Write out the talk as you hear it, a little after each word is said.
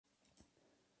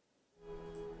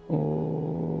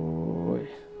Oh,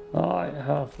 I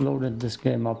have loaded this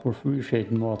game up with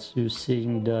Reshade mods. You're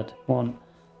seeing that one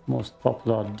most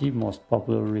popular, the most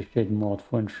popular Reshade mod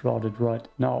for Enshrouded right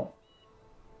now.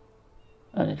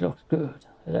 And it looks good.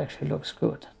 It actually looks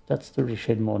good. That's the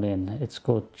Reshade mod in. It's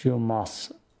called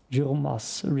Giorma's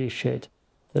Reshade.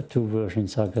 The two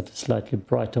versions. I got a slightly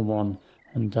brighter one,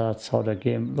 and that's how the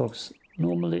game looks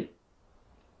normally.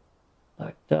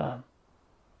 Like that.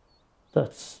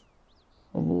 That's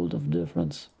a world of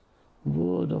difference.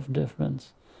 World of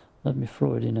difference. Let me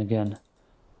throw it in again.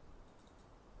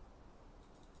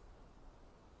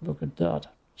 Look at that.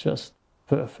 Just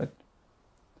perfect.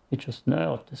 He just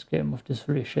nailed this game with this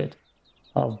reshade.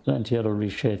 I have plenty other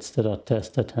reshades that are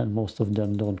tested, and most of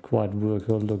them don't quite work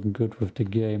or look good with the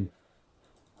game.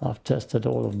 I've tested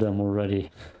all of them already.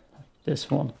 This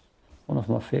one of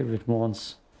my favorite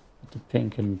ones, with the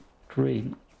pink and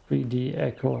green 3D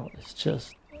echo, is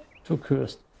just too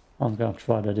cursed. I'm gonna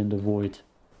try that in the void.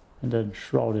 And then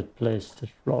shrouded place, the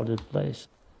shrouded place.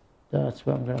 That's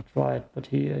where I'm gonna try it, but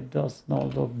here it does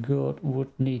not look good.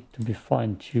 Would need to be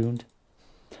fine-tuned.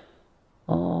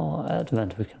 Oh,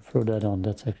 Advent, we can throw that on.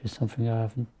 That's actually something I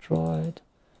haven't tried.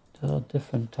 There are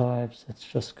different types. It's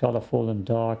just colorful and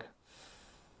dark.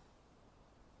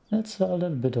 That's a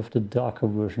little bit of the darker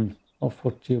version of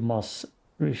what Giorma's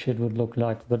reshade would look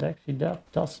like, but actually that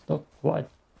does look quite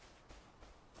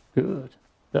good.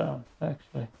 Damn,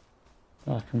 actually.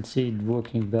 I can see it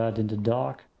working bad in the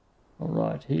dark.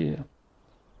 Alright, here.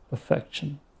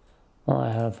 Perfection.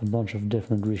 I have a bunch of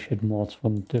different reshade mods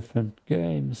from different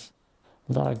games.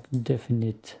 Like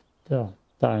Definite,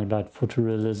 Dying Light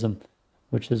Photorealism,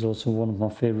 which is also one of my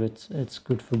favorites. It's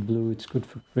good for blue, it's good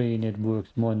for green, it works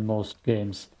more in most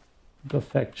games.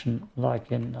 Perfection,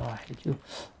 like in, I hate you,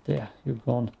 there, you're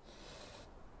gone.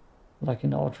 Like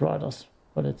in Outriders,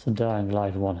 but it's a Dying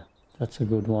Light one. That's a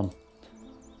good one.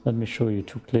 Let me show you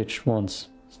two glitched ones.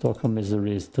 Stockholm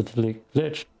Misery is totally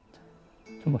glitched.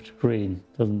 Too much green,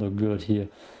 doesn't look good here.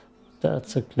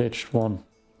 That's a glitched one.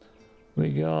 We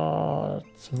got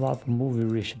Survivor Movie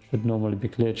Reshade should normally be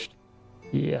glitched.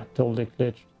 Yeah, totally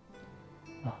glitched.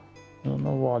 I don't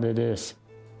know what it is.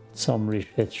 Some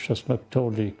reshades just look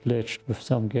totally glitched with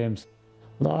some games.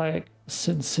 Like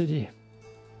Sin City.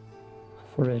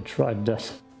 I've already tried that.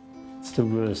 It's the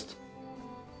worst.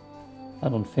 I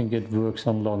don't think it works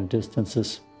on long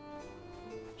distances.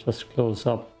 Just close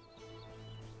up.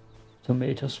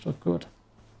 Tomatoes look good.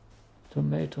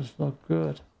 Tomatoes look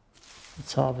good.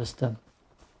 Let's harvest them.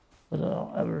 But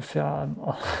every time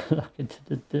I look into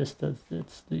the distance,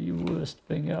 it's the worst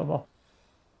thing ever.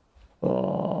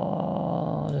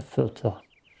 Oh, the filter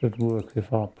should work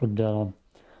if I put that on.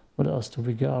 What else do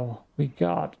we got? We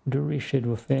got the reshade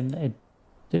within. It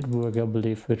did work, I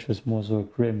believe, which is more so a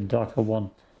grim, darker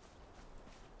one.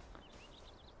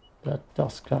 That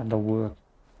does kind of work.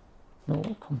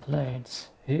 No complaints.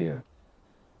 Here.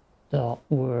 That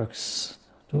works.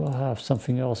 Do I have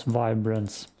something else?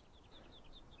 Vibrance.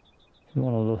 If you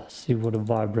want to see what a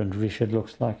vibrant reshade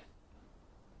looks like.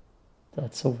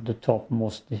 That's over the top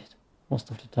mostly. Most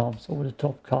of the time it's over the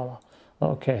top color.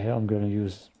 Okay, I'm going to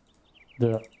use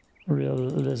the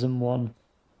realism one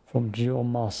from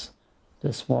Giorma's.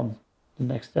 This one. The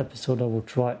next episode I will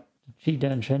try the cheat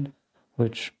engine,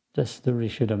 which that's the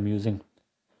reshade I'm using.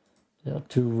 There are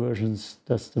two versions.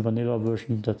 That's the vanilla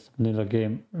version, that's the vanilla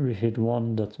game. Reshade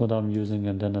 1, that's what I'm using,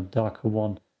 and then a darker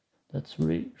one. That's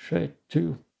Reshade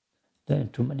 2. There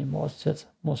ain't too many mods yet,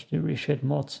 mostly reshade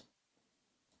mods.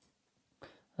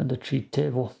 And the cheat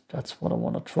table, that's what I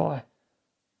want to try.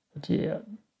 But yeah,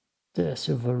 there's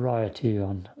a variety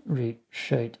on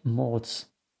reshade mods.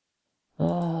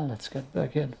 Let's get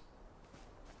back in.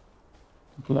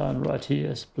 The plan right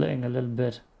here is playing a little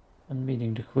bit and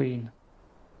meeting the queen.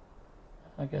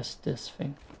 I guess this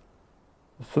thing.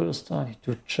 But first I need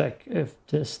to check if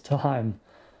this time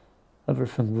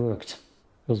everything worked.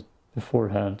 Because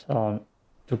beforehand I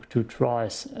took 2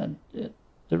 tries and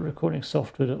the recording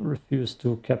software refused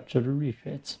to capture the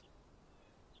reshades.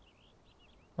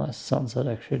 Nice sunset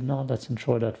actually. Now let's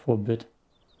enjoy that for a bit.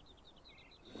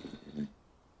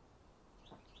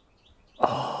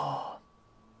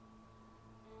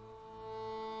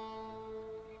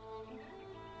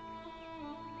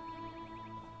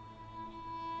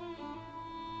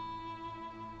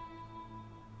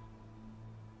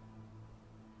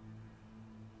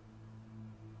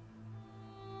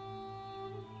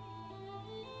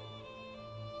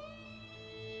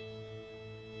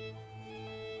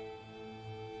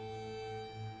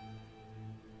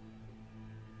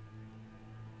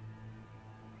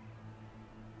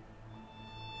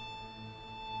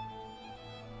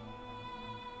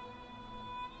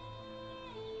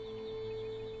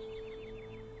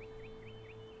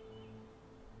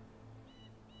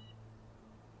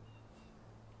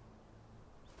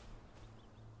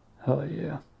 Oh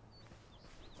yeah.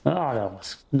 Ah, that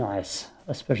was nice.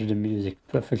 Especially the music,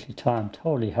 perfectly timed.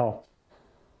 Holy hell.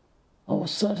 That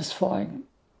was satisfying.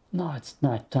 Now it's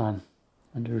night time,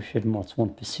 and the Reshade mods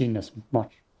won't be seen as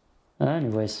much.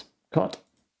 Anyways, cut.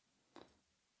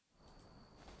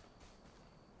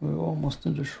 We're almost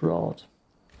in the shroud.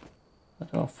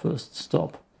 At our first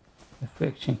stop. If we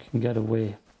actually can get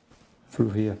away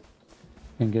through here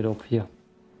and get up here.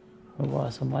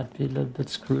 Otherwise I might be a little bit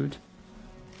screwed.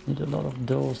 Need a lot of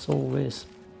doors always.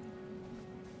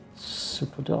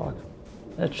 Super dark.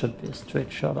 That should be a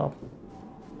straight shut up.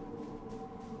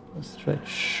 A straight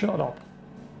shut up.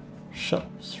 Shut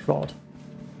up, shroud.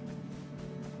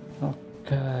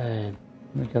 Okay.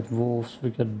 We got wolves, we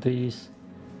got bees,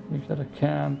 we got a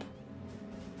camp.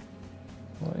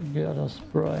 We got us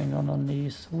spraying on our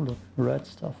knees. Oh look, red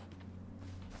stuff.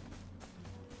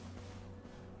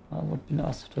 That would be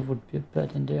nice if there would be a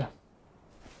bed in there.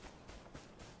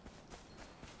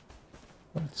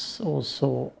 But it's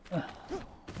also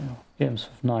games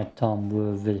with nighttime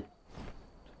worthy to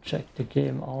check the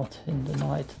game out in the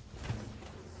night.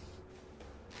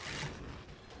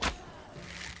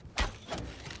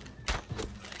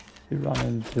 He ran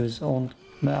into his own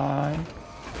mine.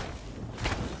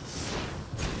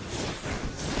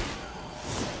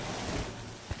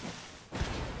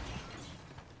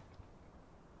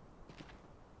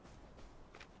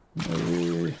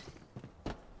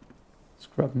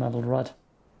 Scrap metal, right?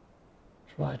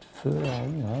 Right fur. Oh,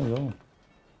 hello.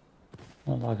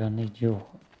 Not like I need you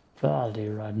badly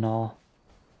right now.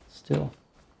 Still,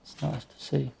 it's nice to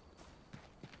see.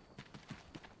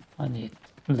 I need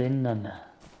linen,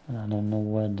 and I don't know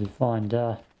where to find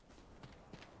that.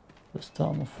 First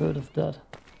time I've heard of that.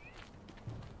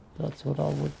 That's what I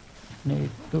would need.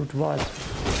 Loot-wise.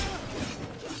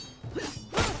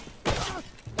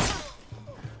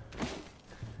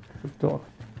 Good dog.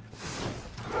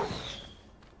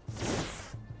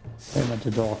 Aim at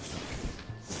the dog.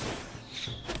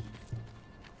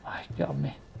 Ah, he got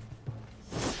me.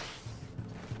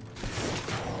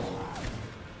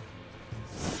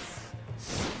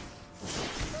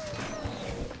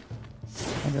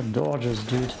 I got dodges,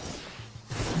 dude.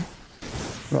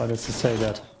 Right, as to say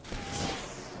that.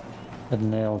 Got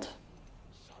nailed.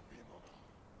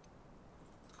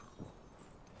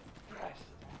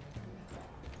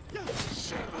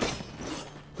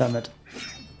 Damn it.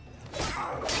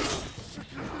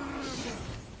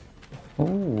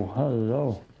 Oh,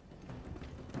 hello.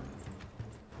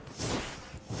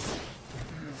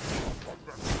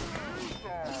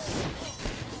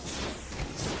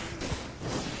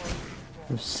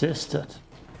 Resisted.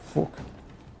 Fuck.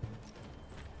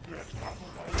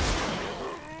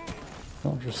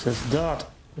 Don't resist that,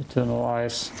 eternal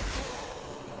ice.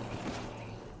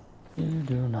 You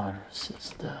do not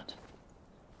resist that.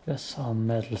 Guess I'm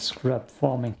metal scrap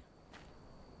farming.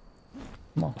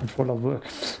 Come on, controller work.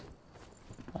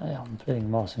 I am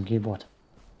playing mouse and keyboard.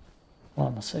 Why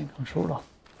am I saying controller?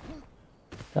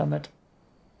 Damn it.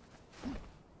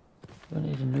 Do I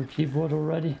need a new keyboard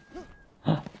already?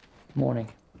 Huh. Morning.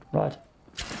 Right.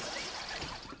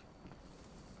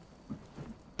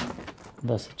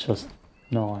 That's just...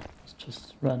 No, it's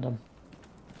just random.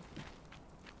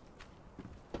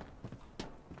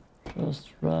 Just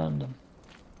random.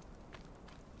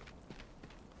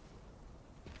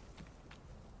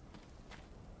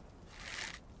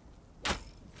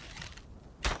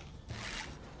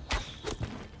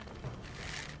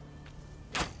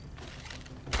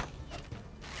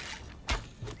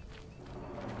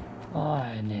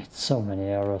 I need so many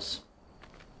arrows.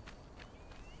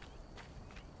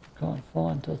 Can't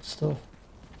find that stuff.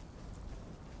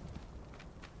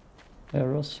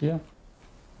 Arrows here?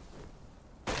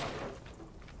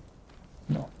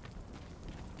 No.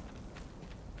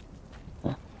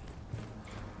 Huh.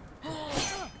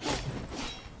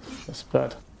 That's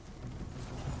bad.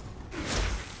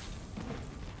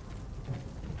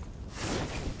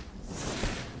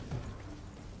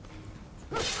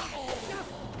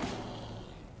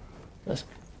 That's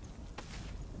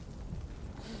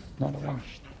another one.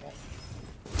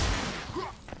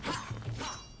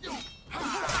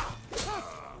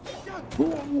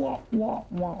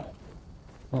 Wow.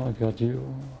 Oh, I got you.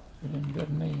 You didn't get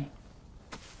me.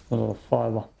 A little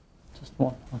fiber. Just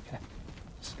one. Okay.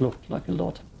 This looked like a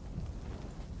lot.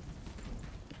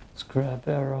 Scrap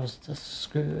arrows. That's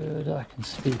good. I can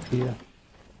sleep here.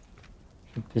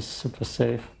 Should be super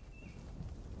safe.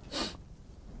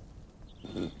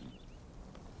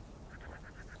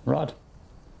 Right.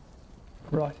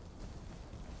 Right.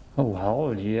 Oh,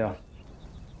 hell yeah.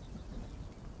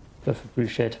 Perfect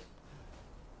reshade.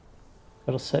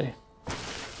 Gotta say.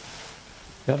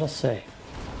 Gotta say,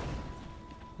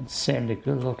 insanely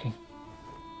good looking.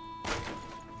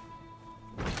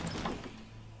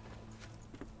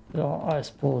 Oh, ice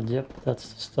ball, yep,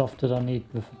 that's the stuff that I need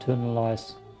with eternal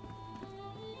ice.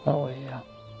 Oh yeah.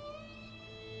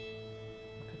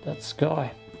 Look at that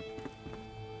sky.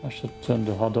 I should turn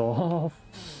the HUD off.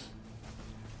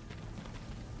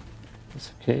 There's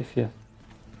a cave here.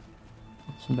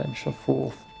 Let's venture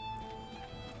forth.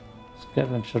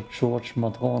 Scavenger George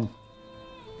Madron.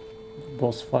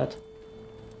 Boss fight.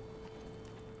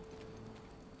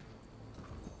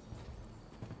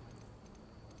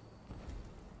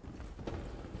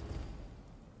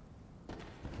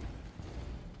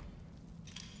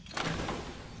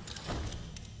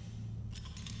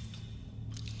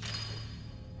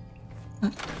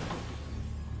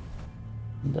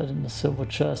 That in the silver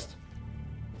chest.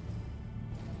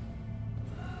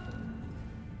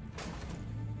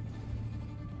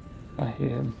 I hear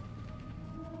him.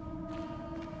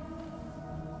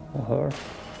 Or her.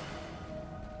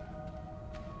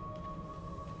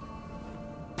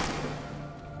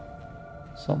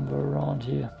 Somewhere around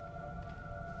here.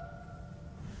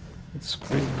 It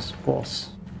screams boss.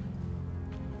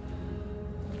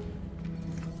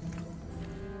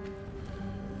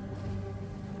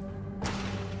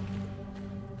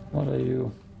 What are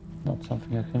you? Not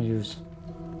something I can use.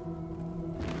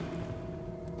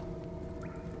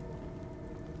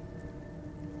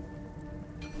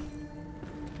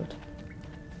 Good.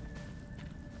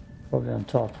 Probably on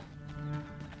top.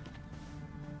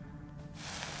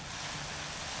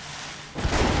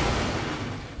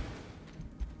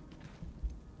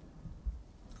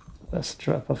 Best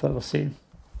trap I've ever seen.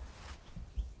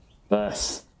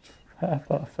 Best trap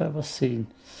I've ever seen.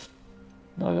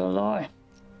 Not gonna lie.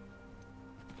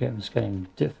 Game's getting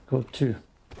difficult too.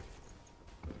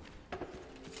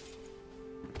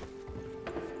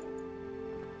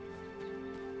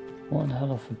 One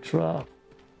hell of a trap.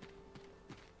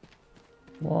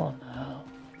 One hell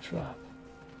of a trap.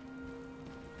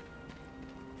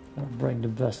 I'll bring the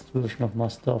best version of my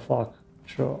stealth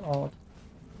archer out.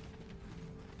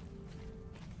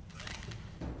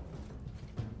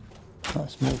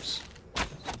 Nice moves.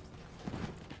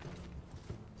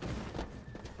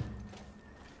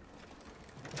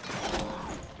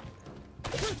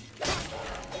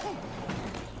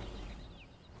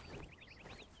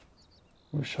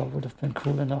 Wish I would have been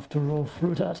cool enough to roll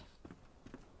through that.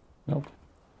 Nope.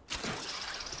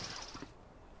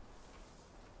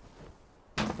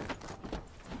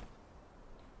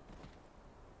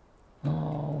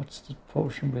 Oh, what's the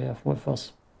potion we have with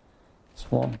us? It's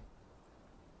one.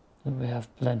 Then we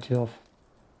have plenty of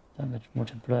damage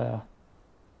multiplier.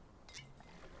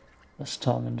 Less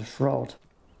time in the shroud.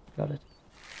 Got it.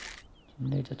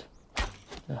 Need it.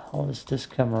 The hell is this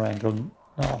camera angle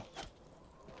now?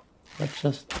 That's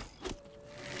just...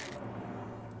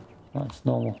 Oh, it's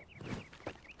normal.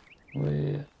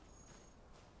 It's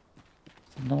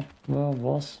not where it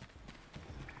was.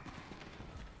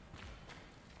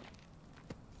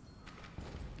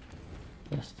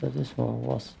 Yes, that is where it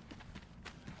was.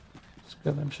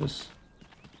 Scavengers.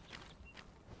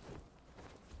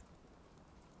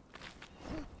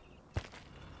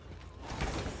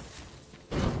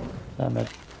 Damn it.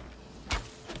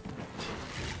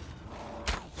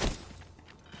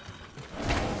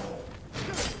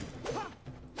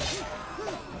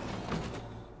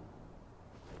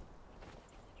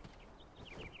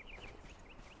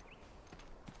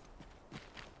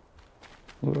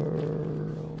 Where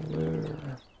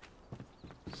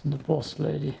isn't the boss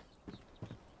lady?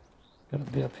 Gotta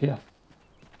be up here.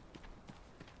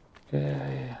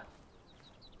 Okay.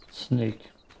 Sneak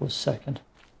for a second.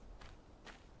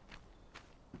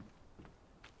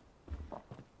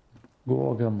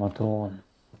 Giorma Madron.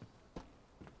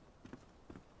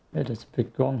 Hey, there's a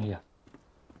big gong here.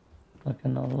 Like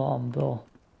an alarm bell.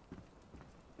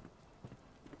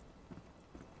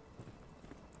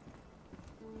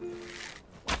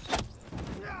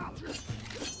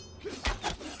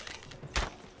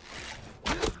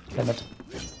 Damn it.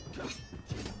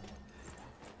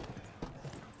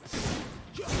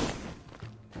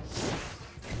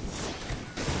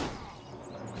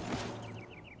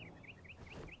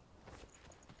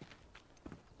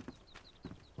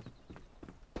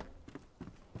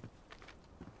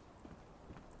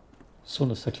 As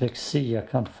soon as I click C, I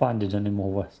can't find it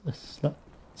anymore. As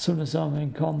soon as I'm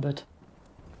in combat.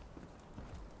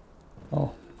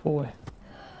 Oh boy.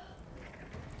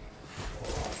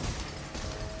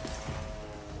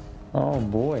 Oh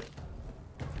boy.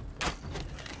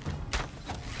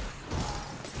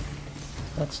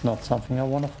 That's not something I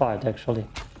want to fight, actually.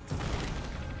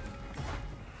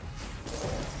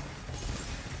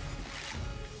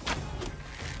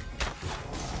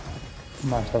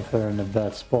 Might have her in a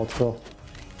bad spot though.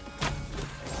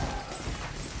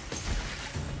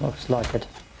 Looks like it.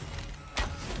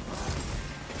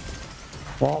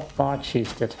 Well, I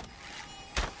cheesed it.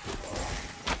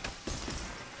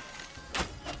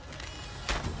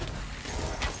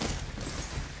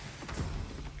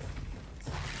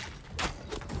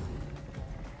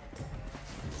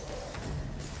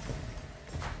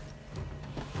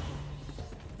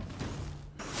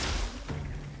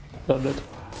 Done it.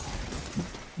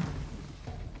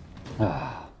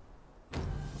 Ah.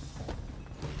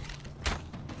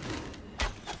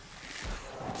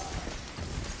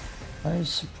 Are you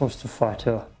supposed to fight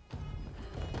her?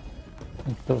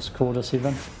 Make those quarters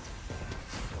even.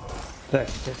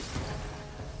 Effective.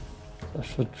 I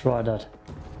should try that.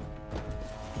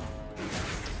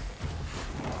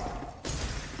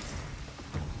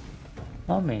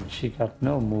 I mean, she got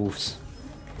no moves.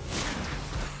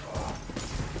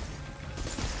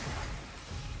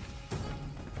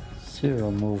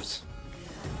 Zero moves.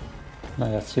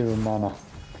 I got zero mana.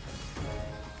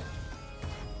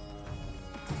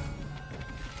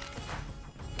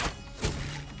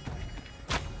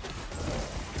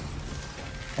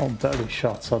 Oh, belly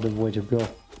shots are the way to go.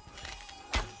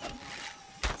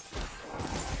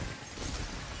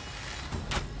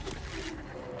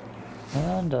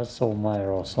 And that's all my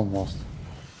arrows almost.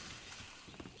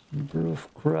 Roof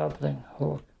grappling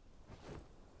hook.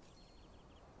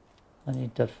 I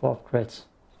need that for upgrades.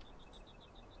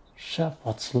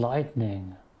 Shepherd's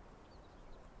lightning.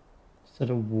 Is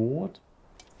that a ward?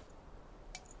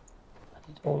 I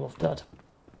need all of that.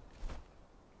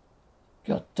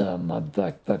 God damn, my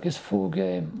backpack is full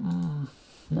game.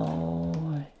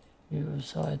 No,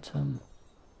 use item.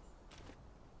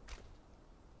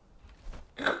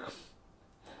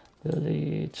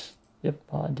 Delete. Yep,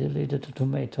 I deleted the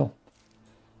tomato.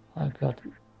 I got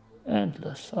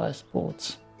endless ice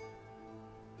boards.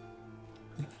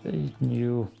 Could have eaten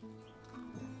you.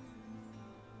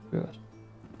 Good.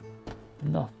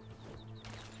 No.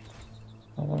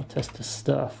 I want to test the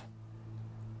stuff.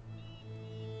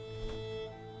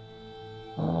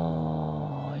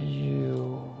 Oh,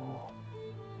 you.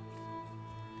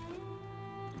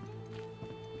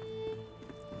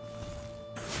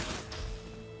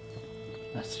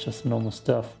 That's just normal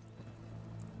stuff.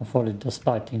 I thought it does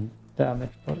lightning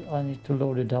damage, but I need to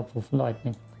load it up with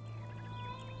lightning.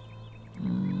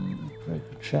 Break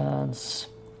a chance.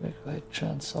 Break a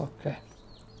chance, okay.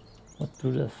 What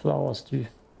do the flowers do?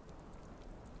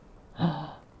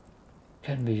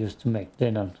 Can be used to make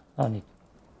linen. I need.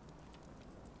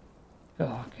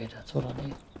 Oh, okay, that's what I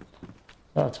need.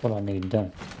 That's what I need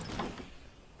then.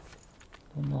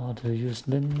 Don't know how to use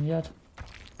linen yet.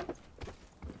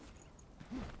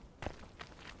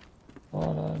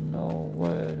 But I know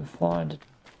where to find it.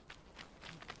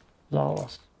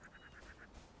 Flowers.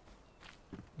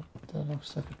 That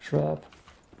looks like a trap.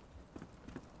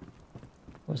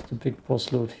 Where's the big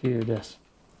boss loot? Here it is.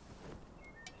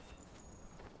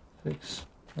 Fix.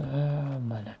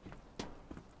 My neck.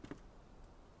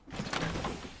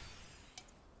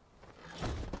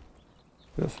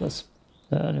 Worthless.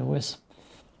 Anyways.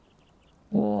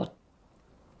 What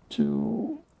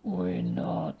do we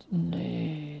not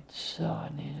need? I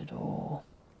need it all.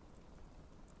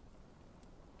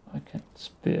 I can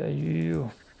spare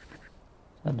you.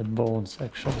 And the bones,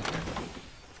 actually.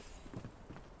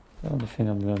 The only thing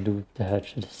I'm gonna do with the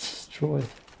hatchet is destroy it.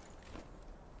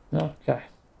 Okay.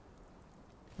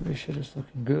 Reshade is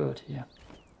looking good here.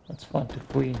 Let's find the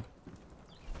queen.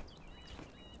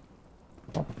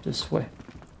 Up this way.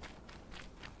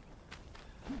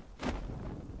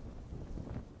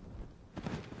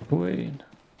 Queen.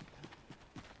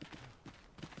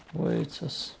 Waits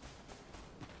us.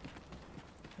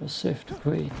 We'll save the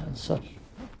queen and such.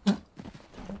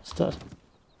 What's that?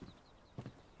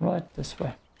 Right, this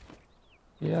way.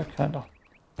 Yeah, kinda.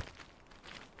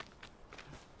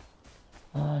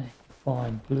 I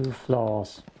find blue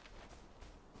flowers.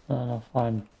 And I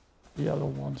find yellow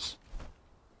ones.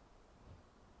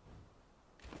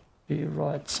 Be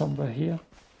right somewhere here.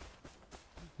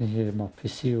 I hear my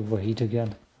PC overheat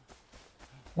again.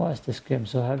 Why is this game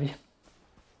so heavy?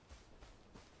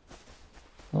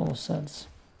 No sense.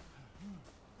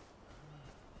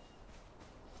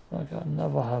 Like I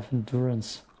never have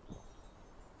endurance.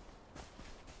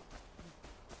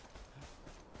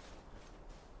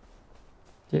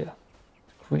 There,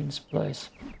 the Queen's place.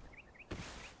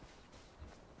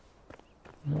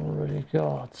 No really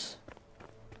guards.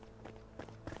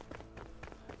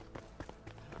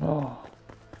 Oh.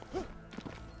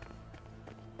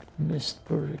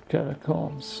 Mistbury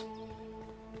Catacombs.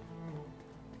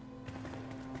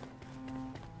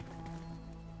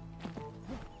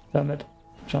 Damn it.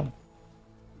 Jump.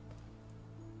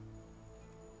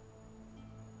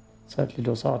 Sadly,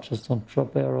 those archers don't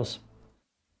drop arrows.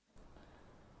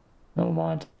 Never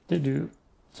mind, they do.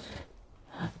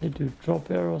 They do drop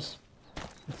arrows.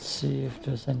 Let's see if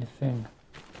there's anything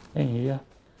in here.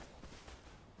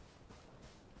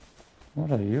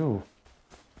 What are you?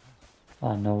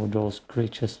 I know those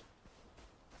creatures.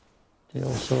 They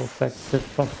also affected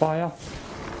from fire.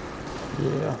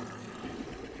 Yeah.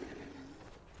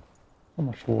 So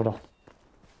much water.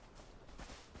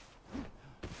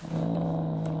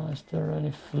 Is there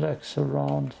any flags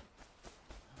around?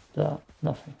 There,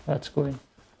 nothing. Let's go in.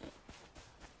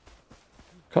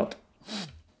 Cut.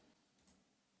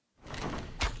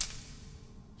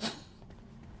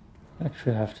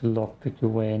 Actually, I have to lockpick the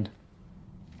way in.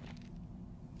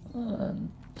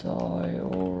 And I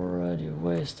already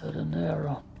wasted an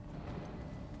arrow.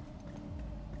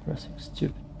 Pressing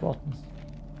stupid buttons.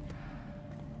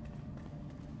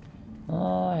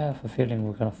 I have a feeling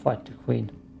we're gonna fight the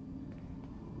queen.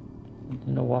 And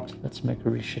you know what? Let's make a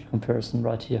reshade comparison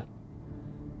right here.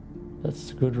 That's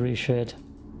the good reshade.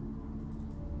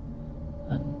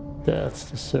 And that's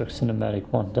the Cirque cinematic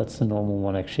one. That's the normal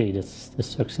one actually. That's the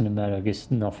Cirque cinematic is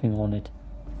nothing on it.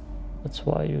 That's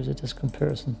why I use it as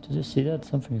comparison. Did you see that?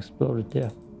 Something exploded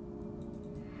there.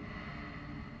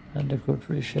 And a good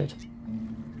reshade.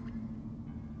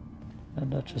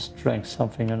 And I just drank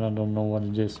something and I don't know what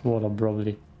it is. Water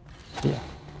probably. Yeah.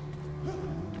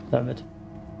 Damn it.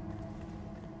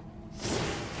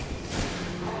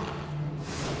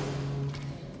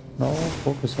 No,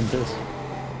 focus on this.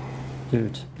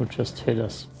 Dude, who just hit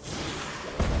us.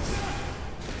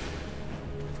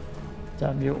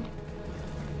 Damn you.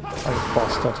 I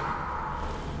bastard.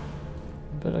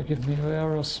 Better give me your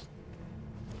arrows.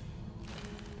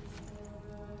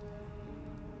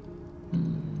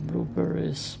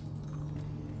 Blueberries.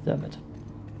 Damn it.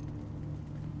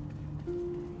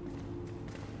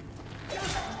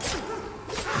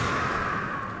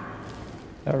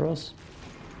 Arrows?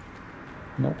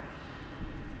 Nope.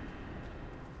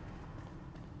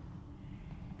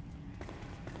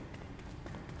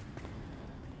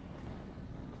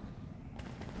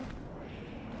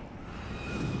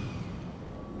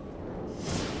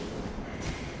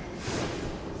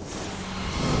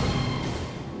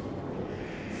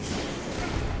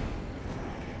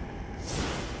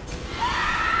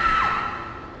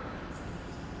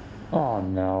 Oh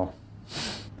no.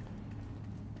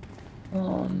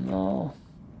 Oh no.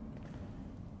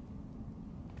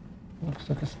 Looks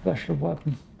like a special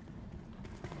weapon.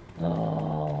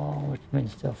 Oh, which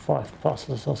means there are 5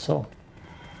 puzzles or so.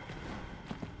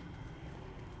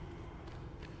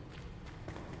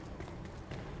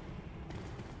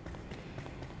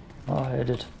 I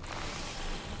hate it.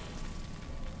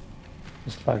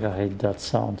 Just like I hate that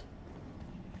sound.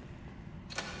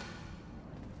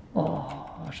 Oh.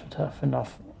 I should have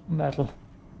enough metal.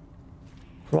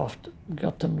 Craft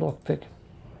goddamn lockpick.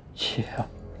 Yeah.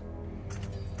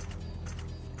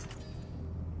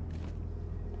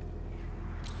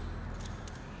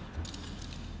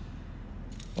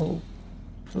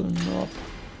 Open up.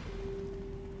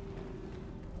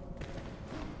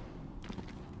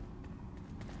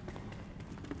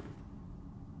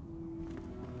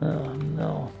 Oh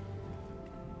no.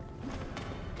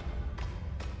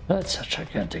 That's a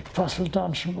gigantic puzzle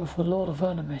dungeon with a lot of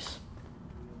enemies.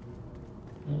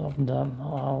 A lot of them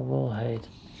I will hate.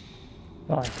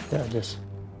 Right, there it is.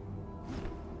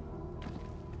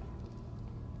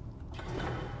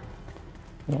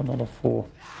 Another 4.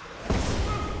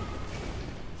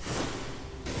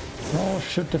 Oh,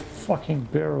 shoot the fucking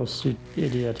barrels, you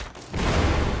idiot.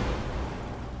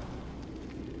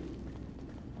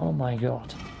 Oh my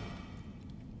god.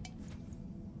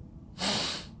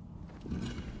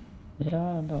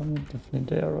 Yeah, I don't need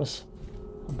the arrows.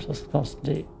 I'm just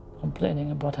constantly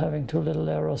complaining about having too little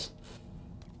arrows.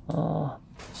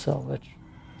 Salvage.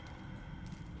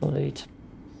 Too late.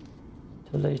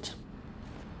 Too late.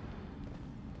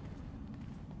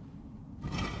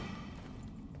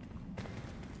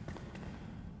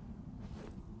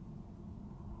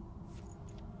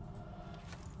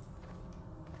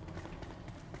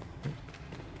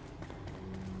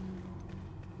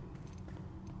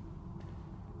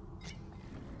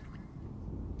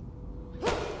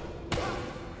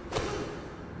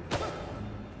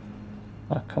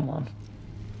 Ah, come on.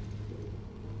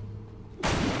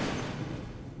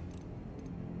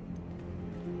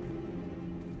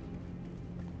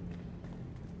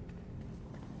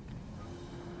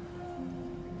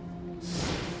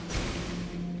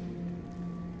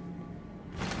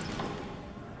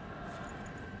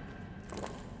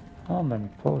 How many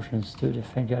potions do you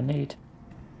think I need?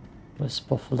 Wisp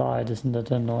of Light, isn't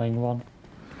that an annoying one?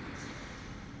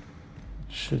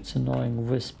 It shoots annoying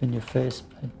wisp in your face.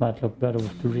 It might look better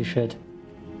with the reshade.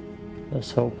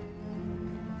 Let's hope.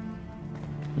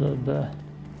 A little bit.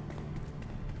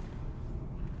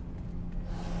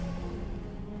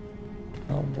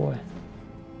 Oh boy.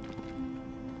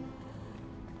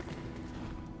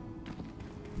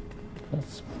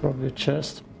 That's probably a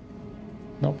chest.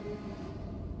 Nope.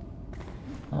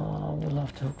 We'll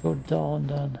have to go down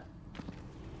then.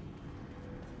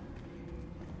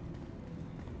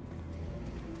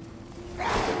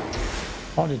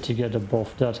 How did you get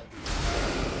above that?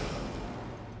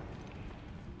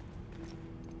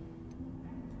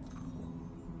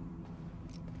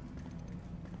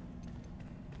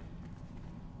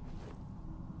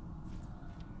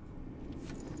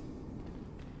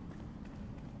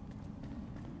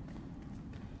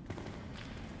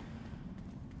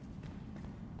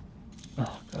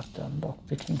 Oh, goddamn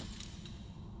lockpicking.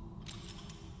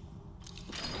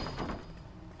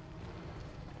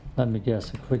 Let me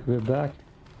guess, a quick way back.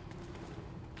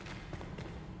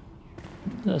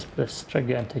 This place is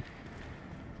gigantic.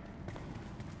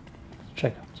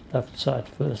 Check out the left side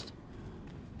first.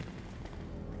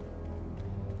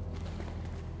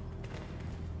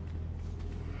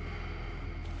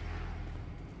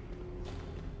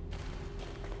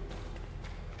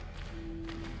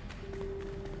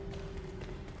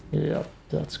 Yep,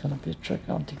 that's gonna be a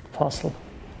gigantic puzzle.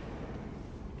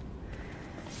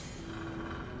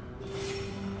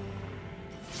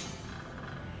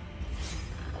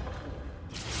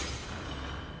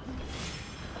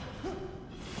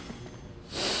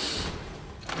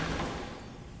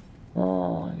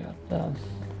 Oh, I got that.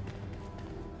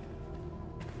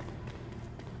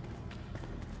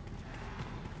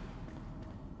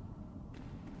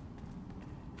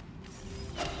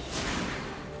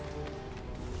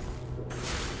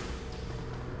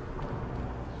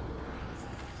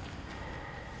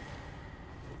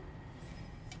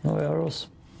 No arrows.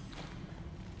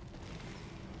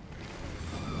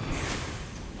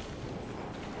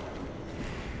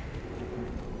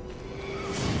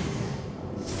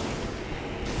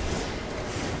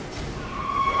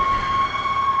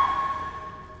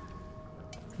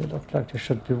 They look like they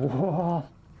should be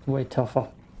way tougher.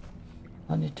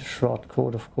 I need the short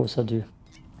code, of course I do.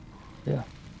 Yeah.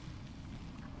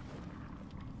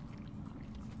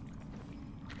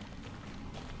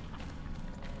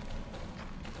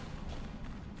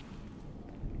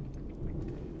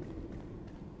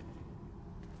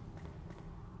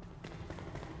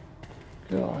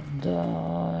 God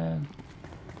damn.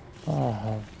 I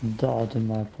have doubt in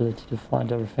my ability to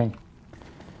find everything.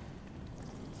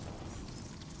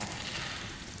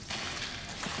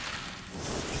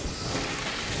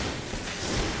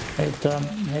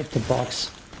 Hate the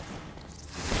box.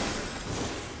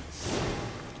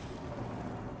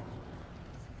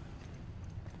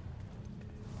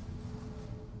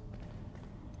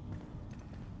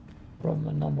 From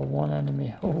my number one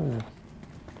enemy. Oh,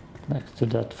 next to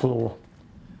that floor.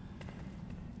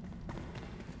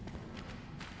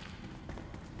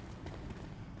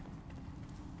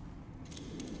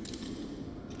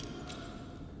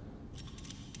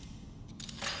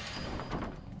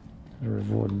 The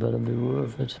reward better be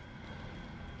worth it.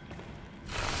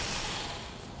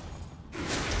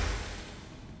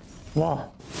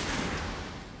 Wow.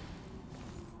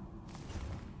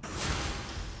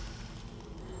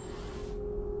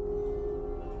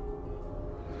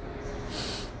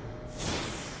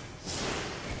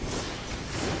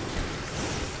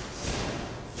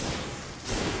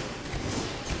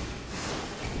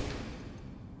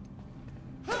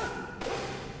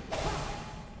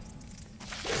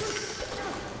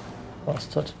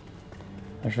 Bastard.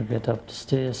 I should get up the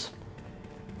stairs.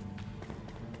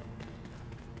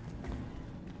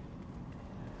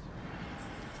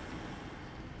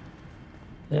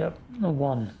 Yep,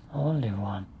 one, only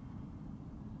one.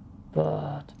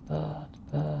 But.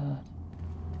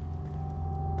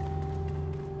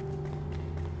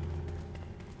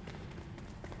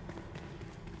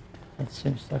 That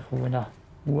seems like a winner.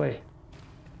 Way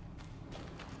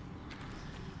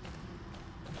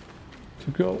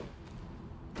to go.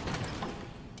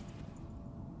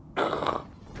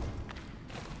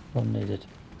 Don't need it.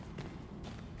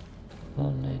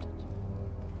 Don't need it.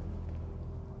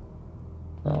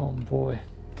 Oh boy.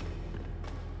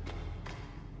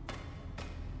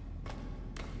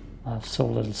 I have so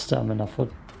little stamina for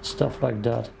stuff like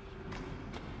that.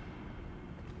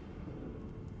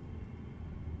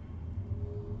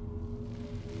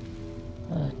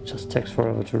 It just takes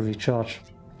forever to recharge.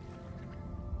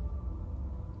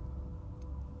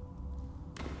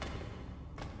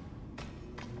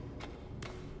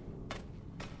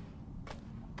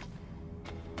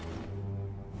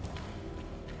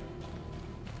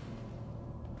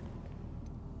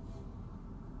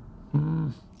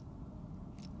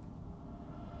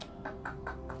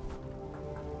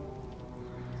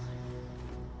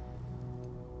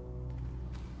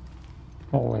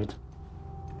 Oh wait.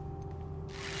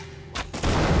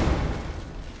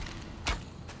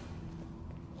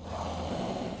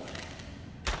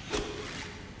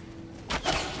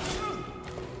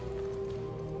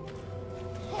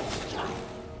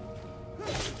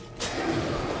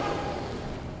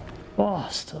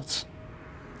 Bastards.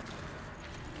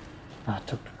 I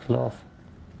took the glove.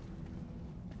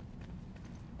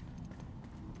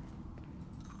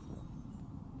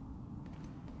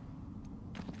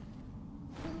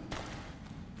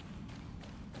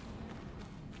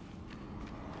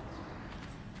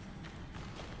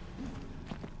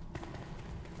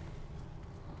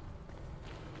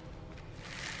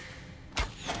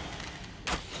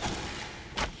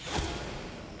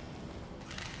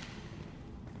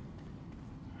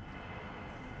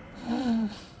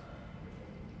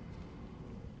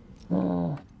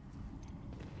 Oh.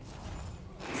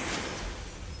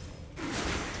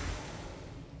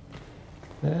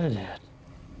 Idiot.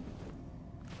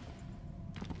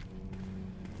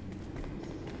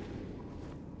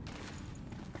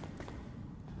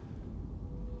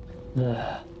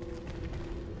 There.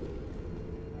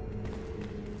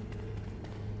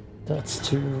 That's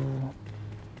too...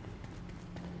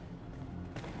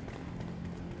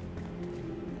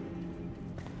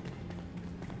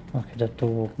 Okay, that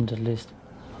door opened at least.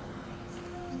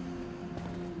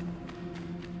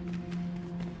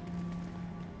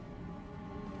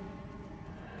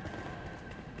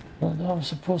 Well, I'm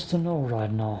supposed to know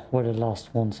right now where the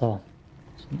last ones are.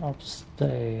 It's an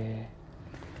upstairs.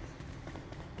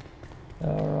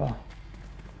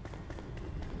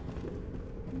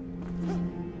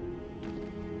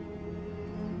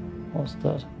 What's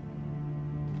that?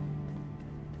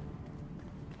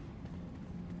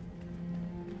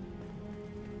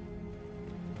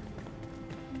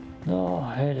 No,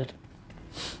 I hate it.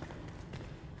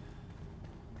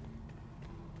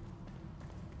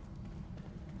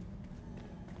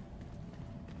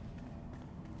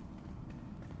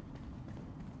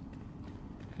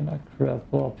 Can I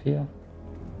grab up here?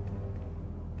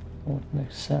 What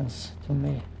makes sense to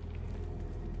me?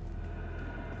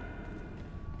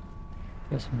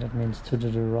 Guessing that means to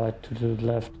the right, to the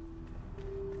left.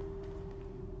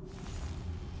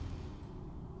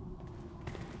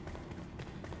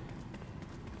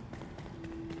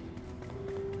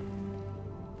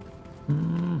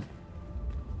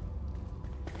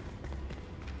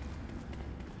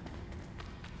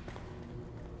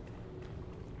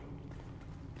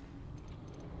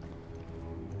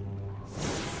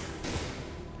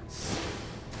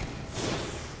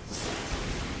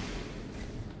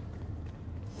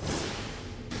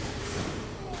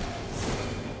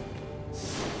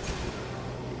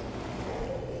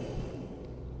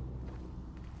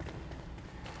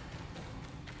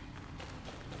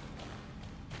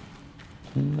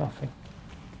 Nothing.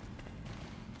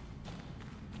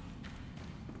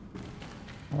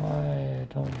 I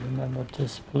don't remember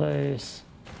this place.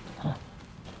 Huh.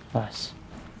 Nice.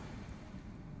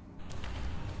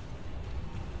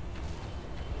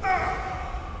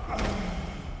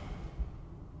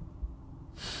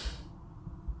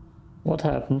 What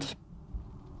happened?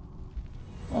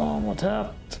 Oh, what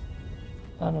happened?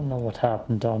 I don't know what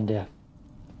happened down there.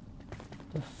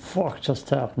 The fuck just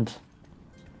happened?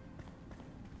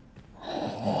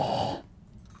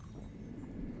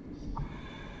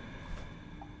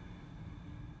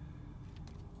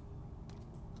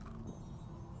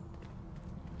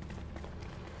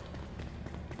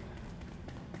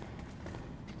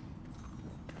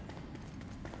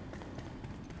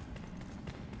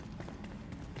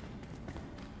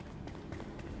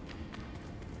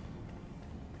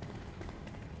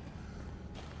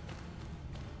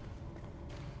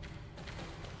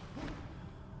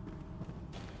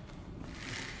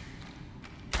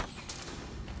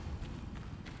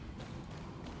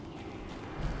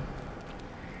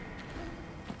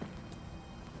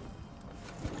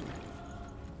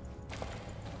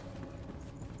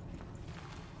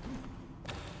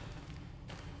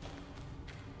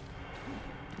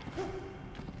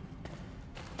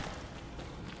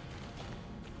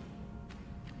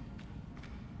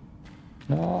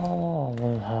 No,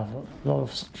 we'll have a lot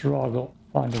of struggle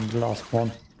finding the last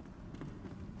one.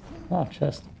 Ah,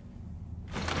 chest.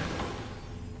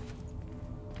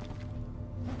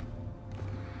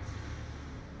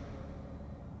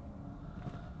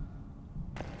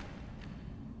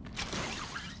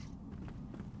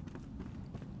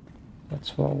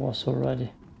 That's where I was already.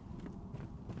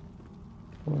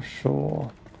 For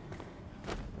sure.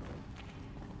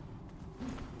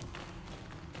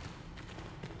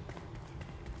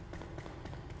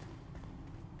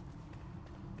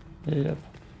 Yep.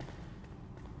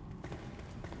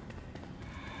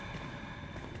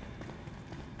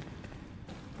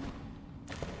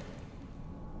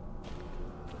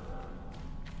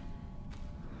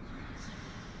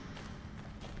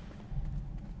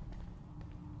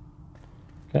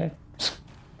 Okay.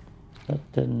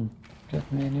 That didn't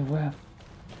get me anywhere.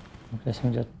 I'm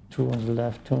guessing that 2 on the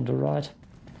left, 2 on the right.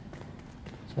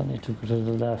 So I need to go to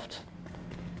the left.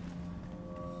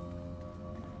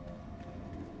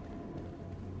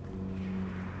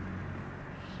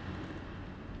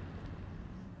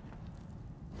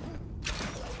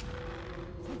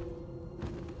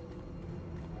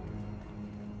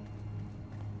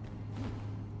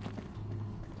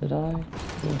 Did I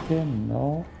look in?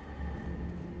 No.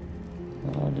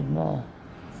 No, I did not.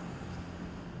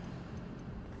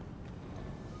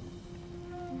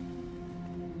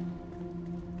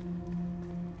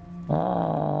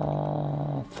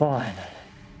 Ah, fine.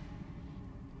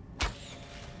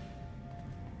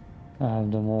 I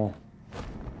have them all.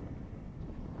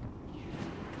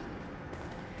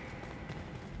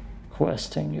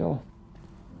 Questing you.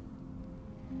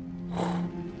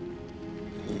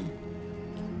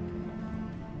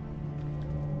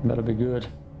 Better be good.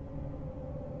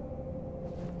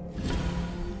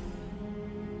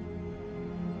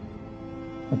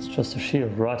 It's just a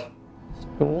shield, right? Is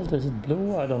it gold? Is it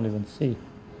blue? I don't even see.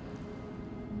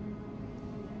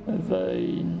 A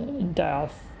vein in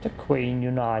death. The queen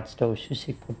unites those who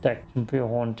seek protection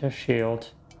beyond her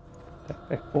shield.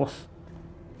 Back.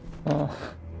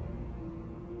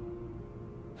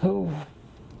 Oh,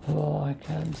 I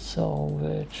can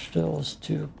salvage those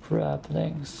 2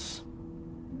 grapplings.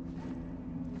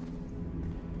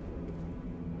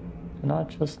 Can I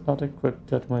just not equip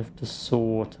that with the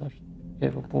sword?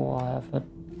 Capable, I have a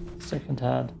second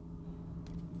hand.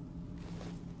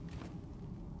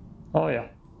 Oh yeah.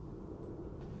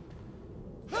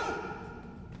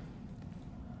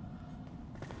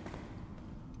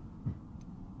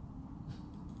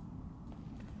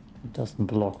 It doesn't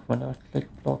block when I click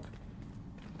block.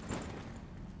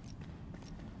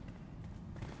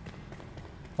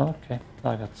 Okay,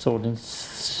 I got sword and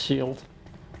shield.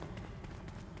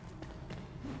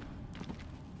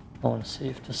 I want to see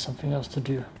if there's something else to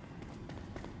do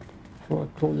before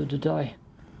I call it a day.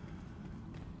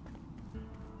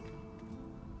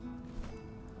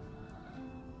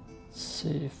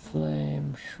 See,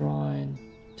 flame, shrine,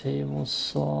 table,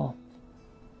 saw.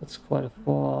 That's quite a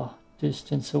far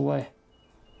distance away.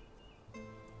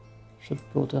 Should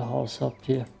build a house up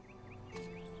here.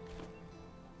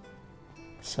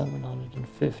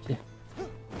 750.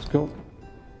 Let's go.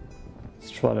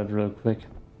 Let's try that real quick.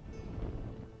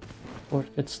 Before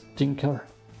it gets stinker.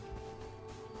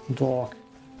 Dark.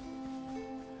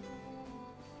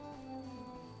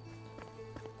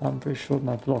 I'm pretty sure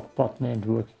my block button ain't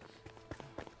working.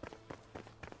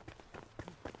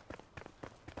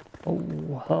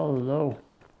 Oh, hello.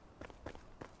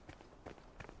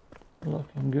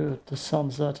 Looking good. The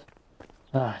sunset.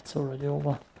 Ah, it's already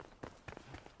over.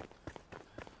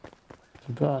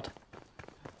 Too bad.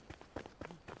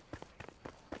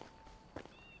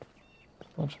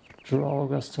 Bunch of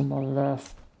draugrs to my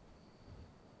left.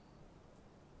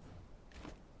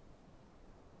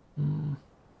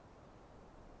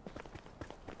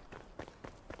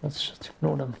 Let's just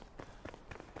ignore them.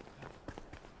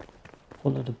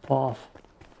 Follow the path.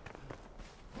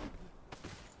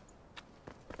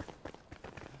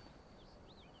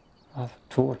 I have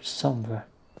a torch somewhere.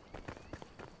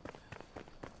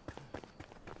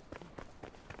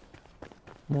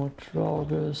 More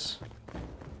draugrs.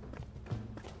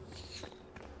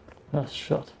 Nice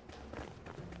shot.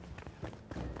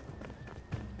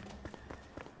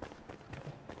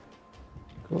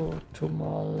 Go to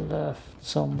my left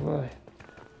somewhere.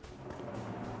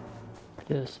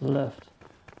 Yes, left.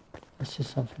 I see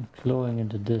something glowing in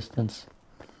the distance.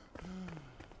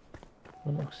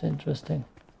 That looks interesting.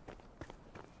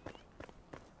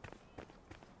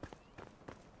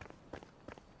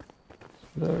 It's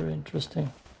very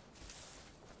interesting.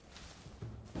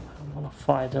 I want to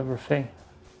fight everything.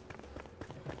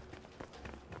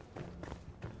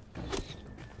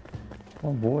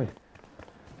 Oh boy.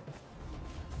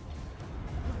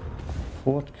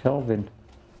 Fort Kelvin.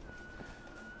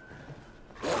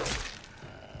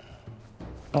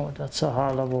 Oh, that's a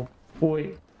high level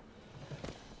boy.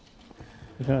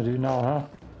 What you gonna do now, huh?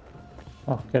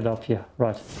 Oh, get up here.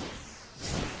 Right.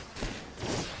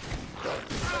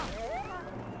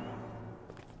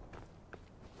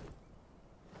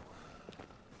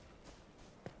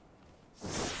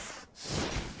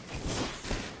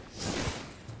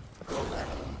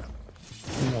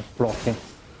 I'm not blocking.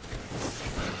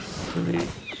 me.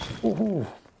 Ooh.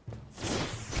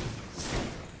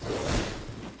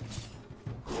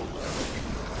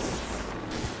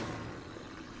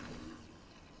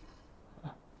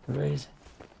 Crazy.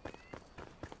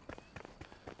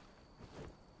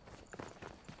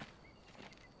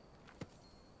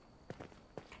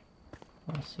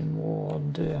 I see more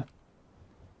there.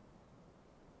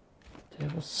 There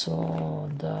was so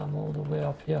damn all the way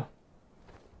up here.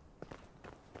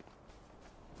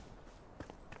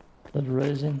 That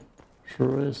raising?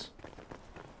 Sure is.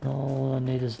 All I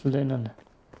need is linen.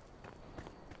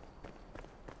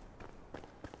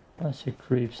 I see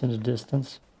creeps in the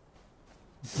distance.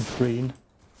 It's green.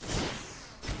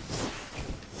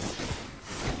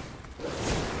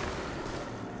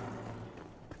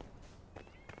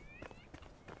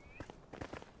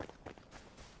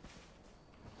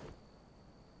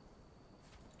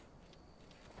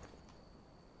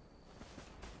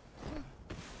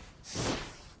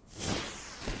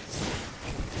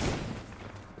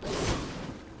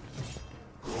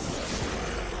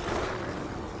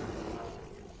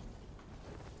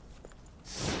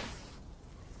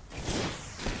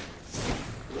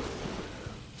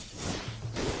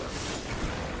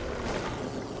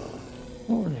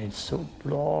 Oh, it needs to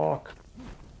block.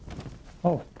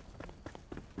 Oh.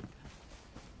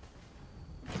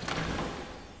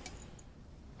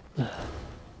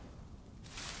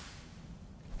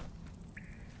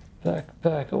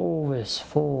 Backpack always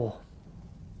full.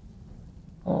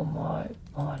 Oh my,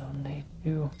 I don't need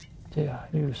you. There,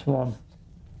 use one.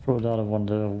 Throw the other one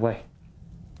away.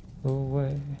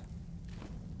 Away.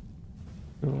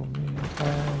 Show me how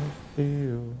to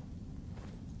feel.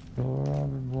 For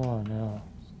everyone else.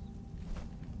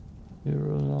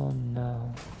 You're alone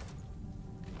now.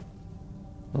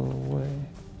 Away.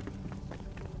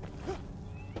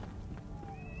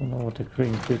 I don't know what the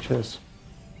green creature is.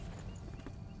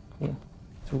 Cool.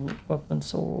 2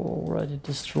 weapons already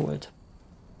destroyed.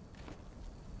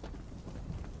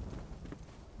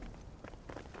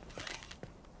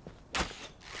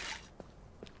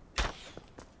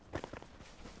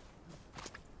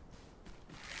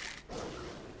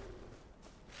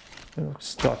 They look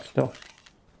stuck though.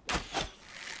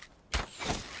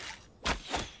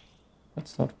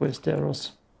 Let's not waste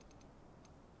arrows.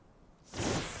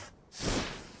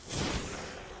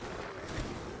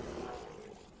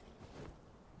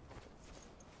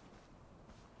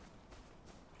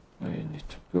 We need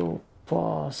to go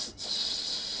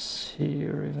past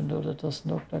here, even though that doesn't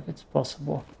look like it's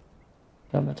possible.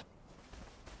 Damn it.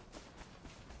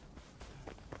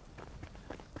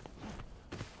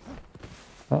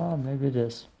 Ah, maybe it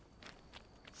is.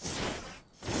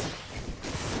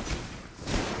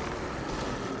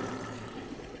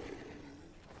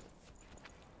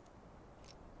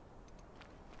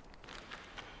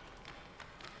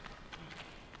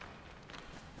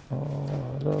 Oh,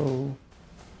 hello.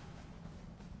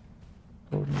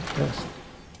 Golden chest.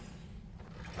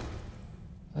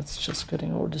 That's just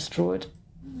getting all destroyed.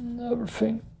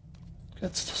 Everything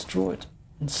gets destroyed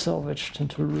and salvaged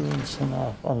into ruins, and I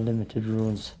have unlimited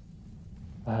runes.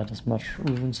 I had as much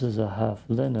runes as I have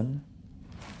linen.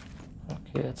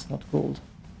 Okay, it's not gold.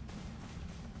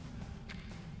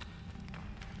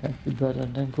 Can't be better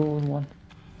than gold one.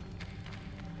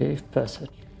 Cave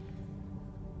passage.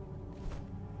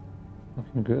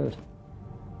 Looking good.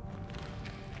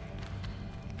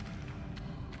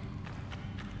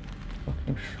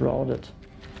 Looking shrouded.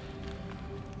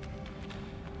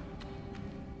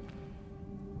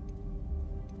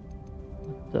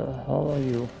 What the hell are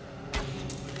you?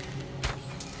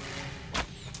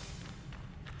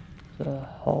 The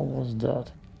hell was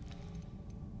that?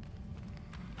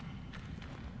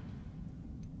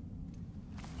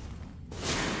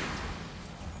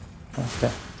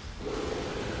 Okay.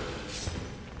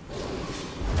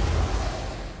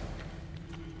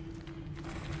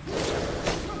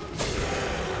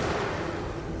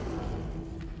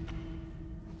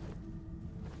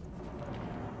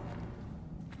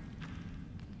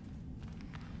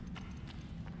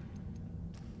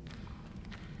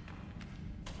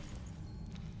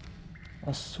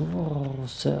 A sword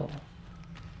cell.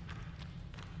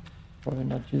 Probably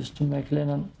not used to make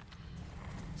linen.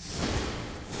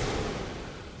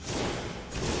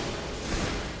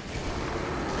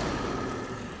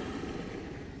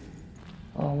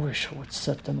 I wish I would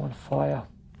set them on fire.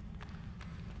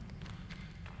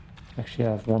 Actually,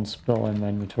 I have one spell in my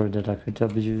inventory that I could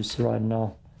use right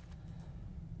now.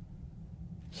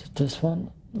 So this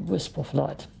one, Wisp of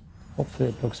Light. Hopefully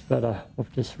it looks better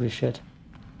with this reshade.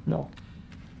 No.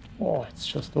 Oh, it's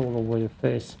just all over your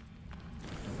face.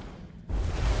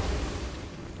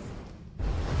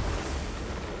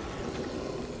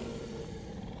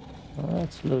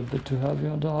 That's a little bit too heavy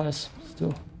on the ice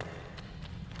still.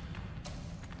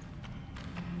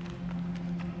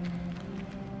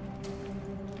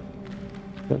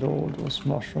 Get all those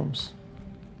mushrooms.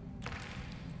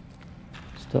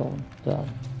 Stone, down.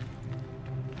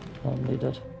 Don't need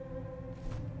it.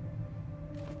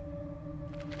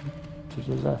 To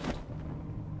the left.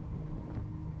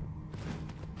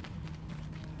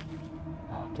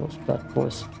 Oh, those bad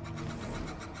boys.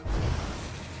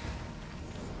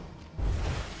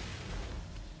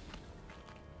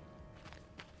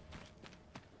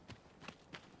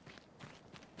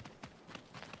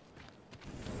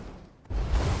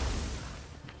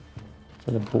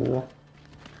 Is that a boar?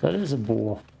 That is a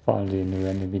boar, finally a new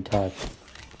enemy type.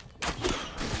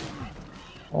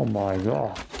 Oh my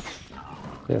god.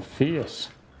 They're fierce.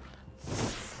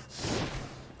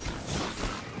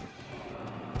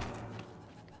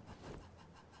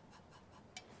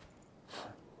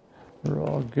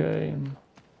 Raw game.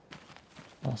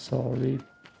 I saw a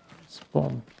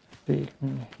respawn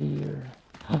beacon here.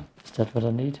 Is that what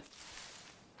I need?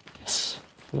 Yes,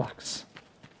 flux.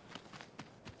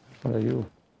 What are you?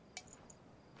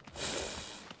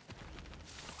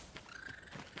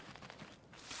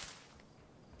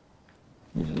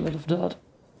 Need a lot of that.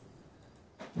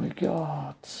 We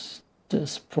got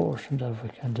this portion that we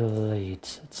can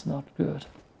delete. It's not good.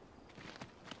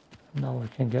 Now we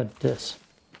can get this.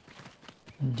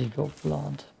 Indigo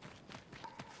plant.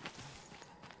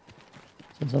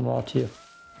 Since I'm out here,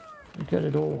 we get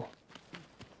it all.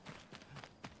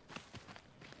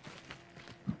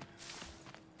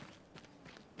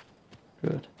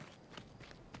 Good.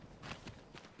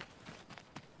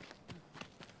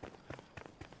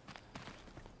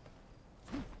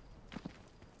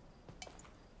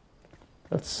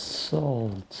 That's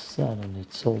salt. I don't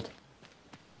need salt.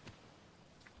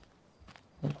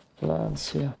 A lot of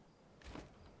plants here.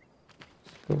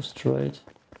 Let's go straight.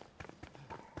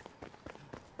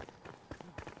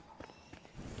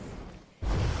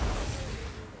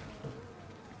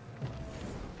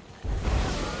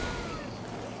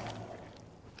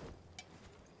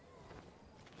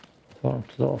 Torn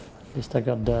cloth. At least I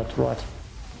got that right.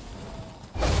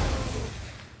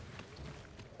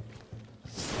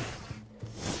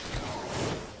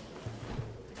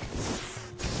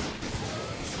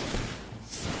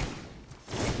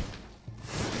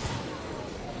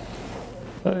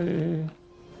 Hey.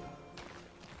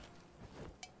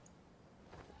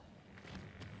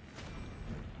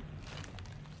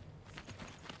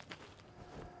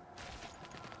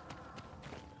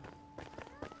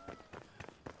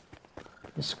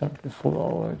 It's gonna be full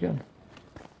hour again.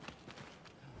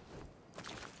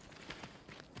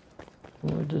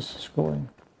 Where this is going.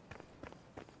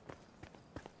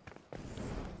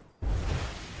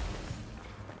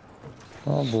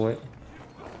 Oh boy.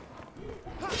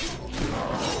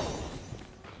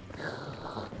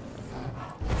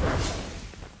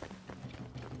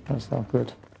 That's not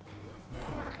good.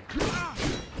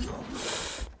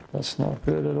 That's not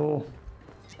good at all.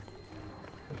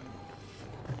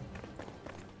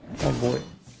 Oh boy.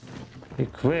 Be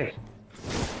quick.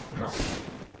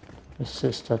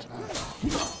 Assisted.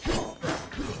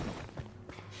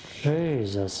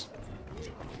 Jesus.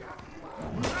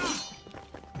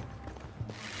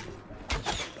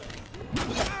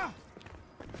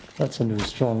 That's a new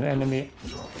strong enemy.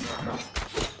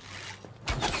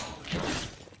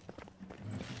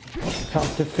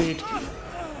 Can't defeat.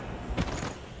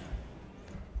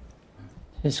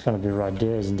 He's gonna be right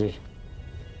there, isn't he?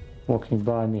 Walking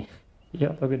by me.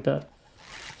 Yeah, look at that.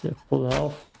 Is he full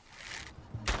health?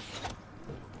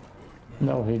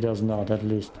 No, he does not, at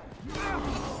least.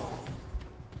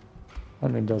 I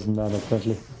mean, doesn't matter,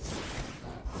 apparently.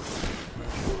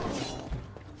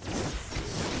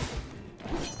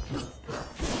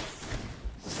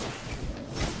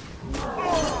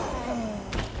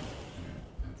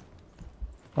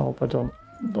 I hope I don't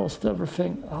lost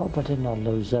everything. I hope I did not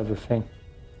lose everything.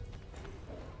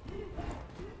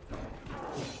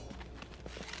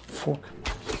 Fuck.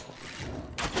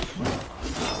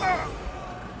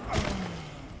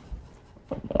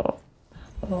 Oh no.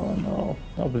 Oh no.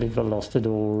 I believe I lost it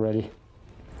already.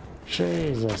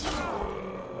 Jesus.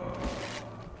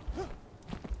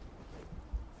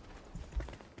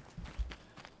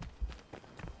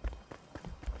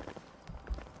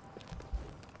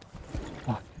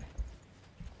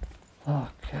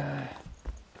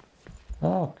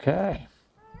 Okay.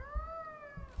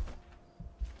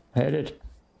 Hit it.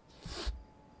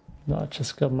 No, I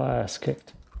just got my ass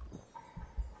kicked.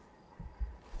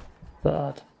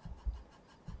 But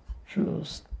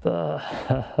just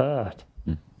bad.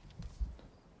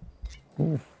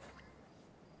 Oof.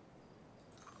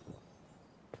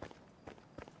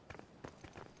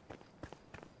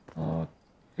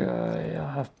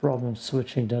 I have problems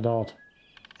switching that out.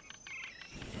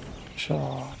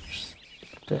 Charge.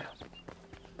 There.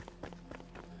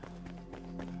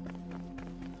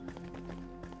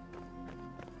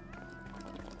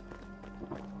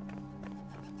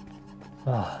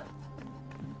 Ah.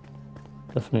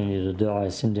 Definitely need the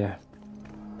ice in there.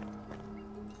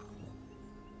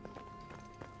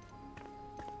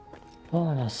 Oh,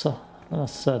 and I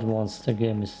said once the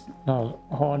game is not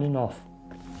hard enough.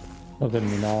 Look at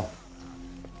me now.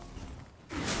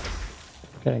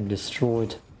 Getting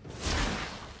destroyed.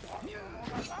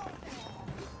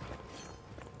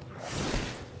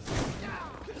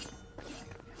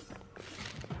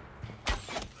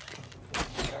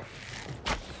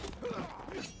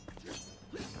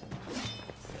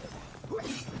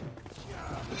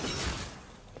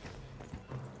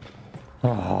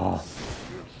 Ah.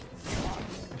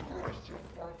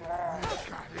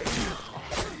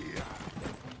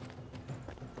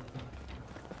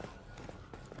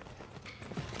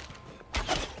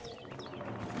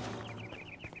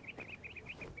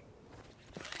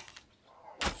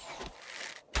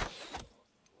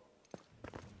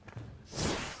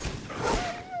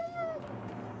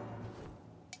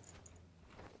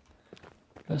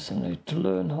 Guess I need to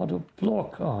learn how to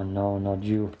block. Oh no, not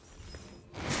you.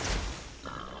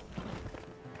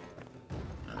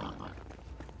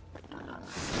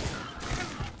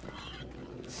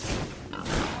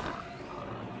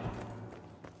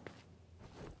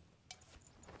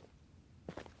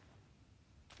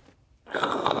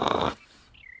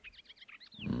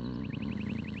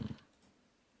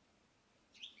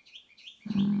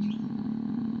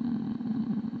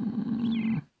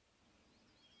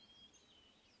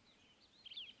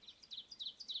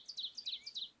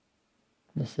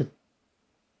 That's it.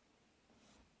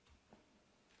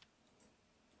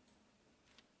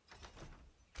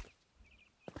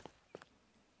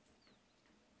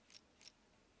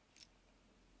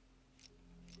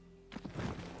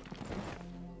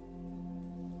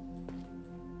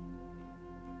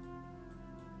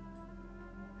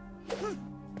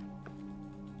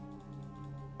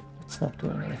 It's not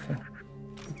doing anything.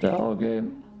 What the hell,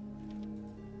 game?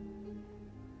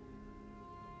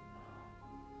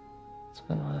 It's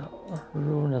gonna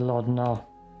ruin a lot now.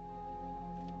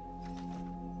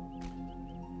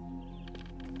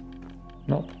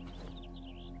 Nope.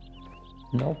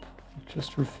 Nope. It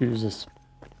just refuses.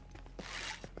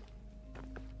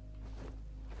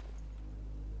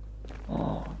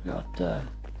 Oh god damn.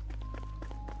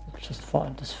 Let's just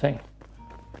find this thing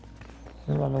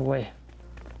and run away.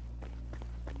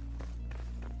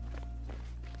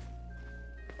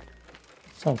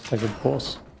 Sounds like a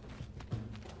boss.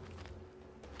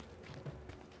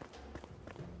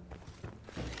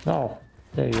 Oh,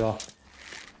 there you are.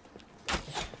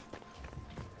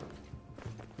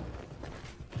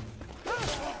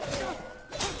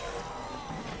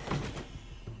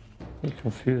 Be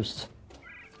confused.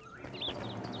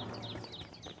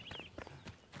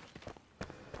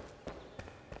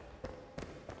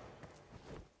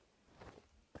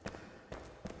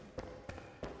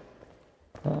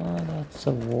 Ah, that's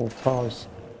a wolf house.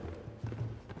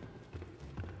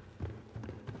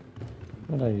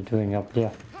 What are you doing up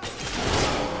there?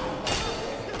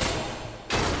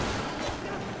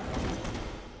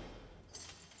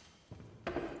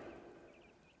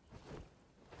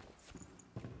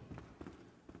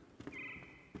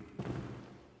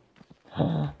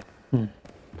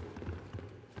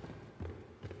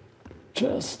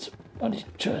 Chest. I need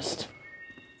chest.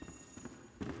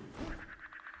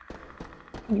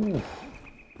 Ooh.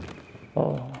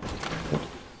 Oh, good.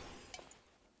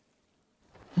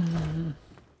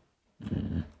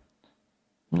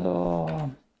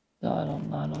 No, I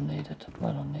don't need it.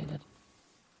 I don't need it.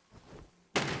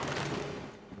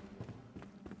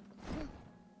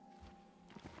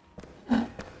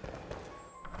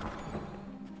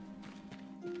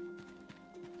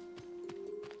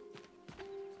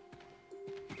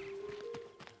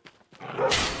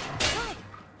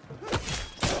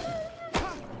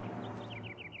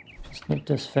 Just need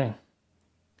this thing.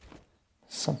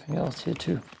 There's something else here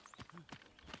too.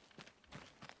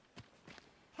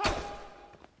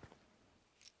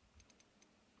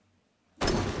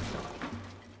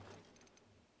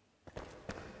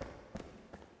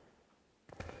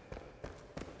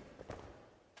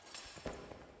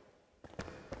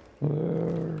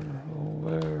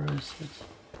 Where is it?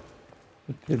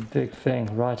 Would be a big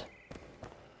thing, right?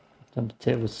 Then the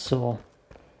table saw.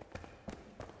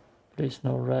 Please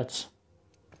no rats.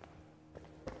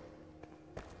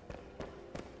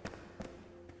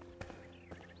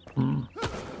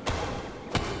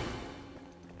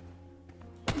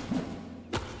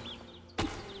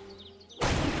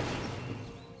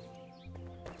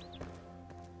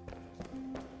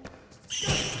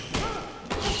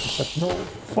 But no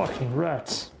fucking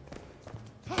rats.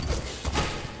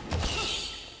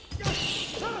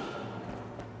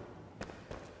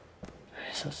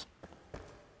 Jesus.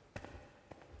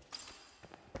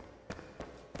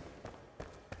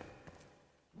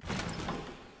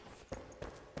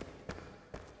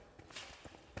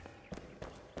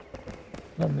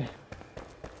 Let me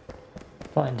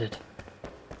find it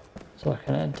so I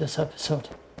can end this episode.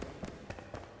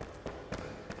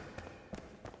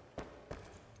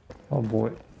 Oh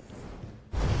boy.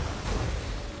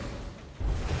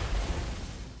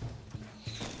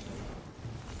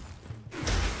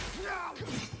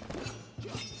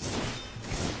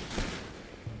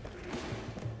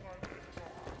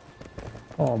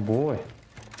 Oh boy.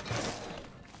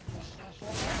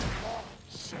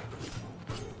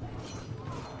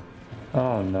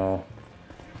 Oh no.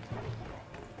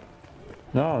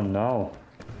 No, no.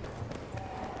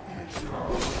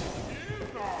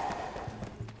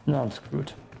 No, I'm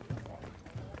screwed.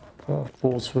 I have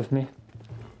balls with me.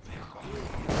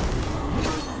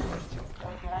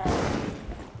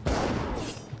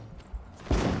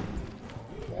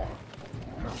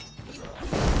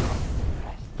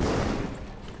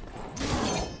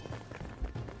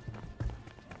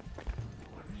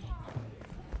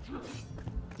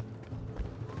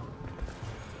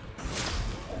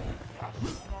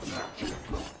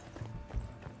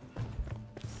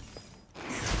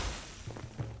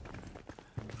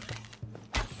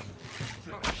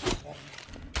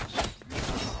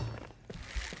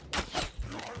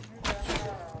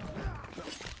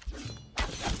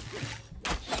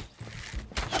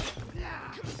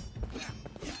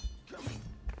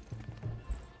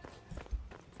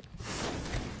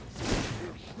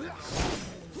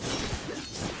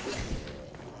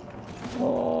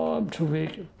 Oh, I'm too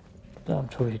weak. I'm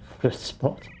too weak for this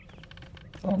spot.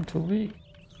 I'm too weak.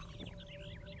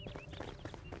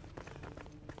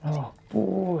 Oh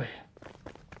boy.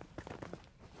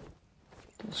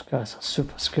 Those guys are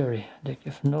super scary. They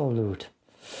give no loot.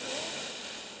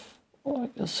 Oh, I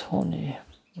guess honey.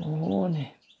 Oh,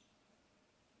 honey.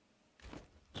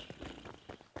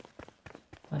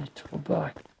 I need to go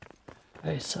back.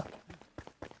 ASAP.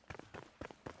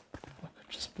 I could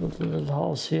just build a little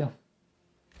house here.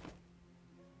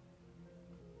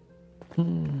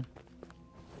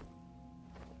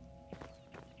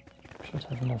 Should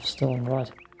have enough stone,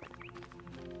 right?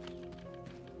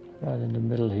 Right in the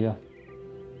middle here.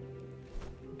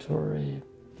 Inventory,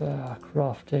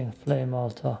 crafting, flame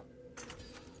altar.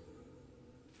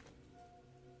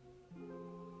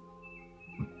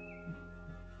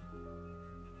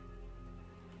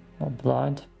 I'm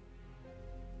blind.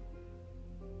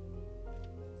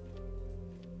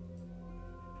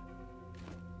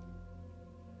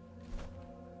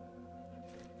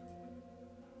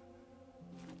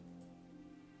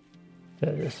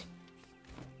 There it is.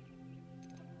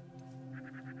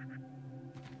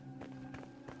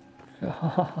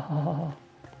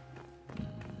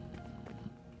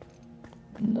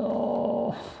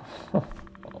 No.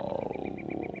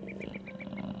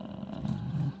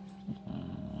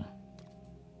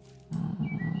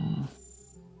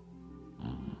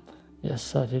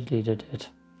 Yes, I deleted it.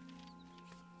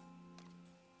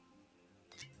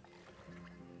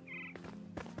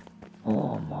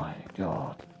 Oh my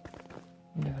god.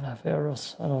 I don't even have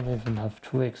arrows. I don't even have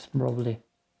twigs, probably.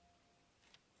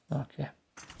 Okay.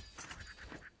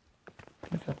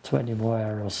 I got 20 more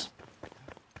arrows.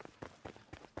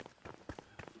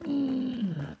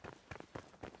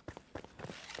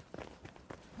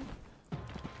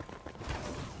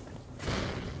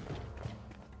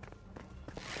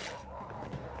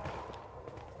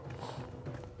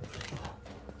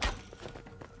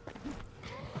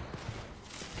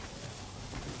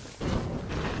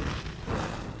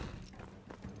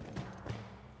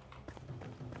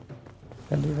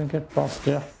 Can't even get past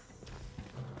there.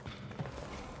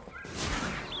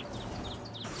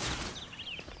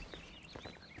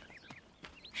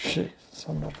 Jeez,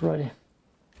 I'm not ready.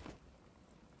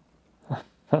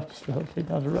 Absolutely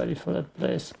not ready for that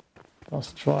place.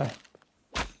 Let's try.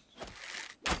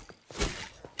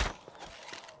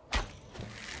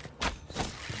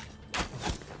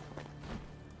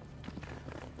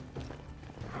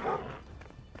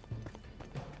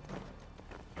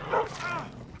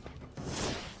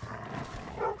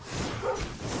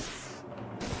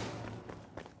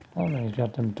 How many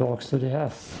goddamn dogs do they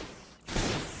have?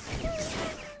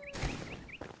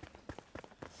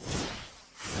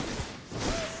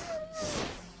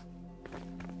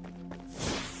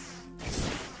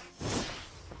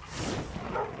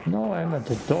 No, I'm at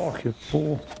the dog, you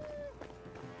fool.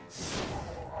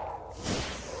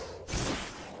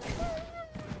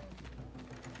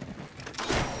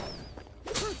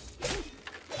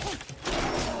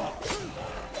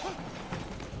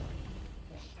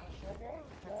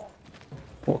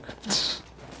 book.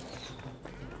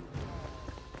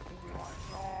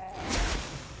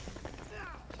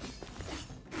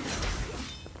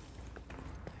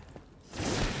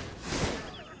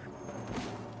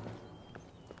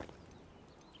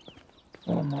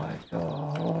 Oh my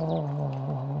god.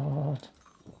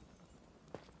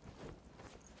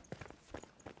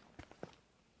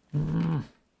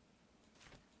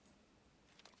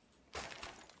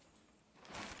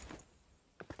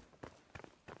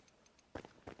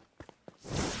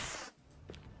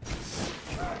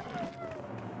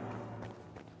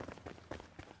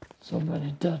 So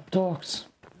many dead dogs.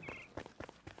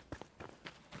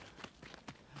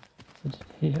 Is it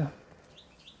here?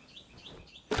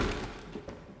 The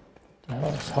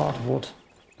hell is hardwood?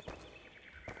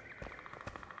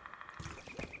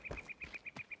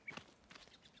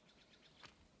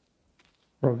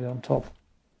 Probably on top.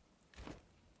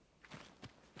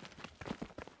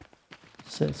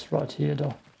 Sits right here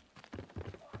though.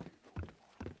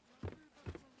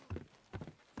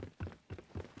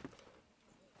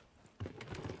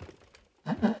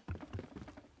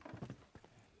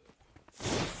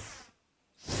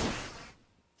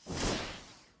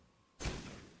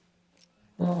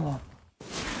 Oh.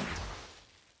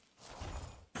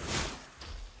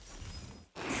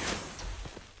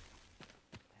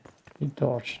 He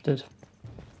dodged it.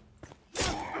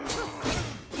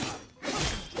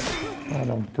 I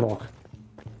don't block.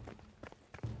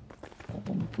 I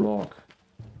don't block.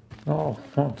 No,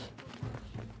 not.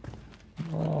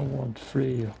 No, I won't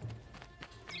free you.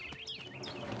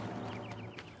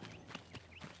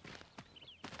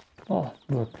 Oh,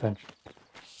 workbench.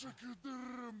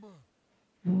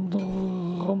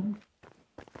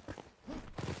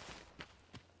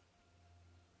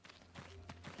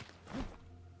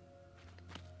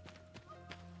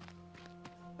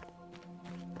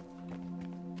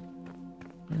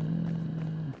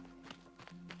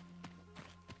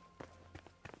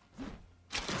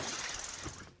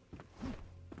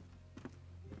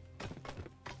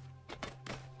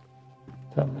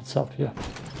 Damn, it's up here.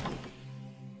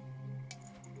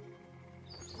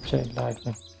 Chain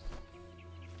lightning.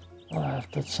 I have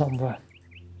that somewhere.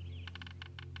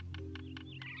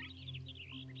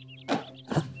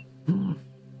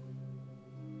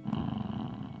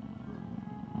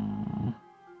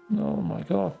 Oh my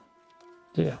god.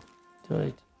 Dear.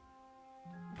 Delete.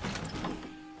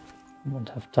 Won't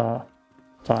have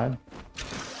time.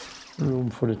 Room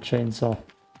for the chainsaw.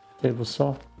 Table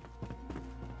saw.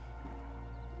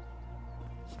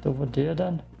 Is it over there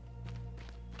then?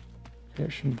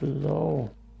 Location below.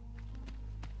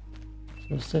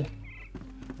 Let's see.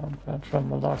 I'm gonna try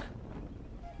my luck.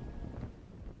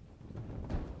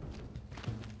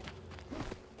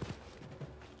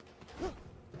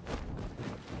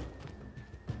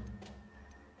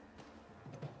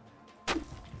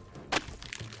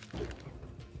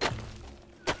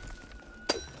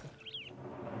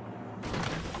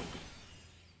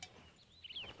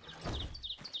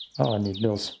 Oh, I need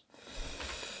those.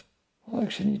 I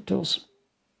actually need those.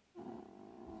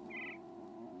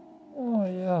 Oh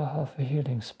yeah, I have a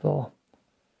healing spell.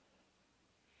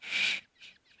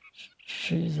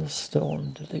 Jesus,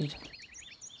 stone, delete.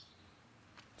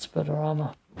 It's better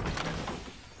armor.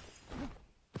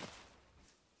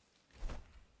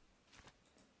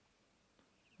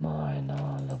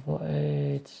 Minor, level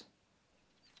 8.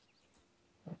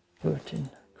 13,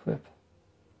 equip.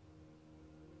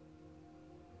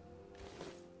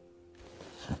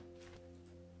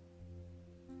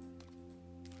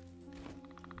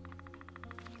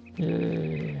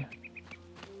 Yay.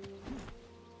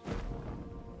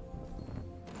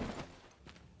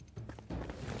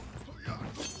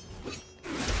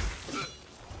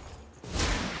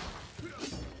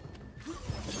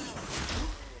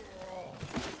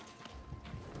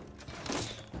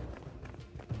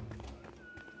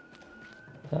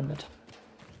 Damn it.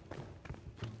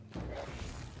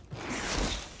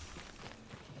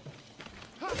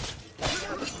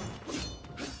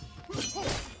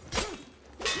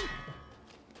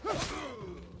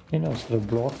 He knows the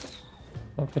block.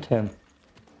 Look at him.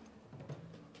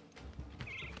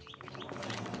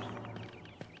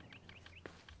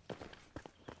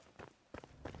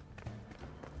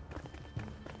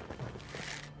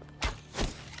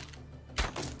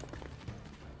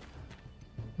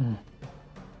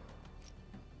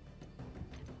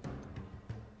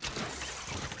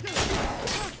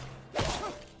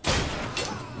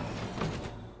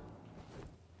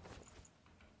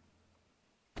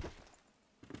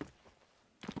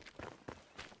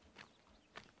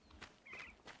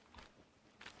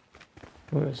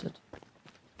 Where is it?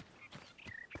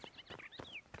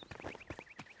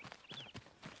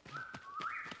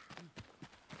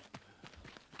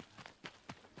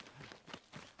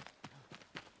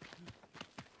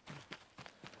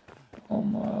 Oh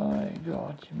my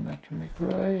god, you're making me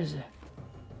crazy.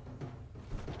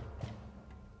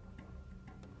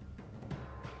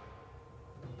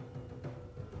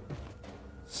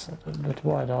 It's a little bit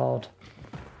wide out.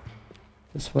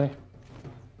 This way.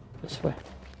 This way.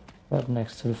 Right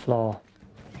next to the flower.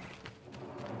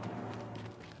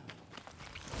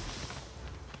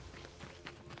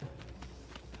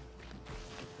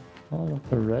 Oh,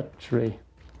 look, a red tree.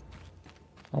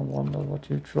 I wonder what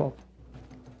you drop.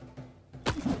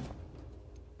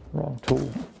 Wrong tool.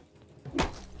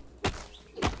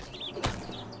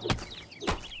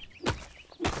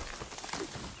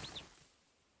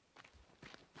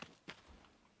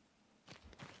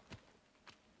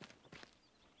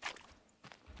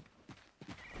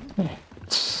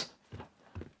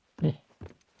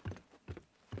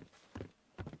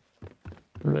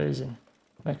 Raising.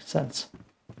 Makes sense.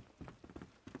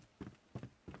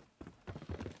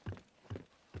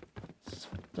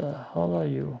 What the hell are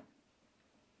you?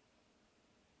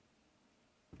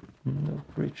 No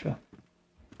creature.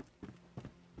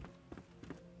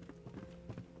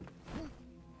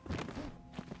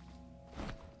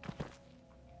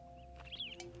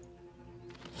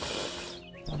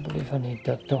 I believe I need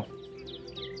that though.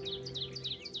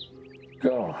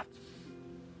 God.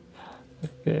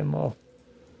 Game off.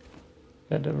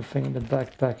 Get everything in the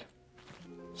backpack.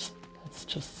 That's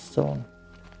just stone.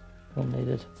 Don't need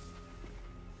it.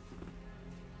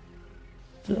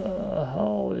 The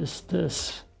hell is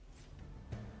this?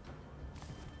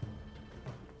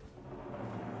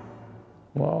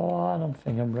 Well, I don't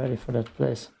think I'm ready for that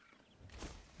place.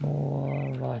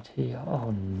 More right here.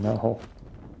 Oh no.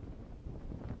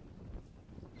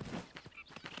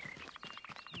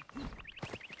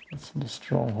 It's in the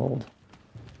stronghold.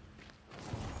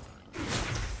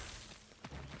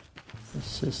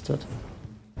 Assisted.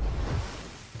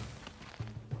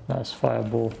 Nice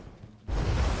fireball.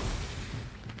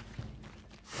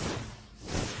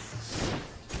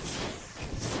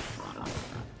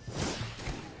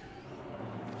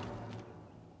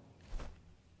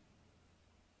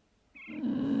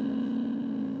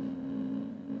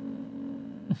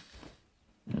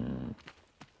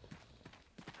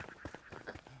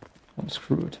 I'm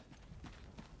screwed.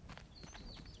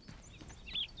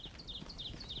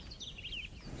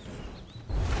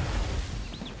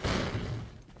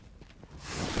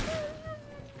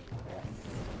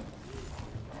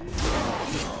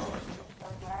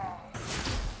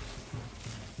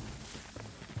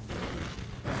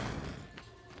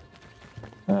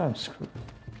 I'm screwed.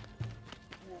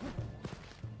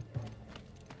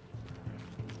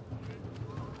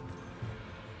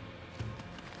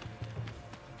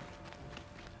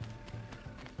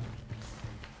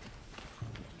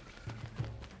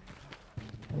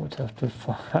 I would have to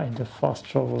find a fast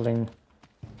traveling,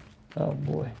 oh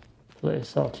boy,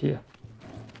 place out here.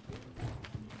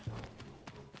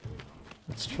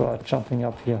 Let's try jumping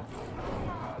up here.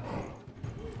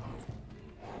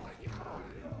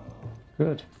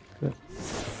 Good, good.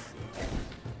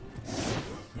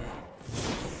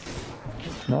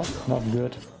 Not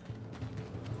good.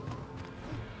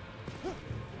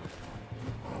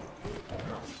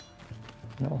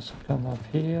 Can also come up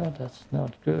here, that's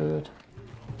not good.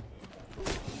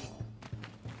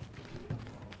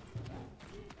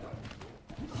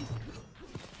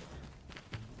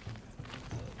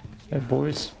 Hey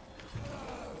boys.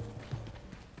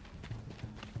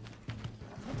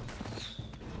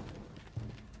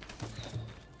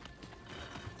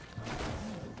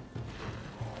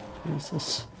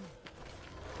 Jesus.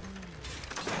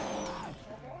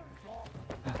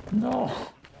 No!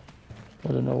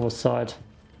 Got an oversight.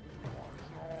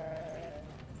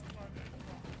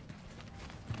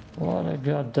 What a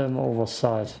goddamn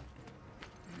oversight.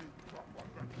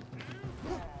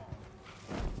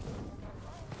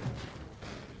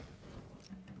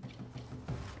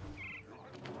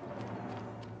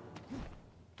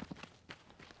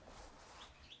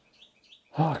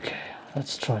 Okay,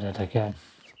 let's try that again.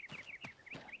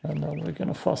 And then we're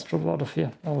gonna fast travel out of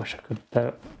here. I wish I could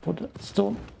put a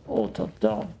stone altar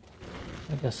down.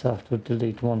 I guess I have to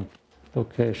delete one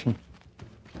location.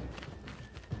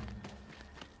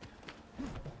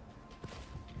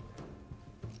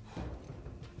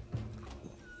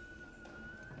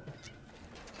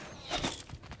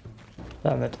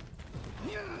 Damn it.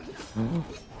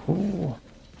 Ooh.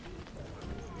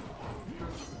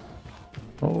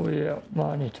 Oh yeah,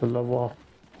 I need to level up.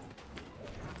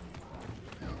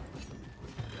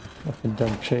 Look at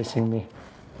them chasing me.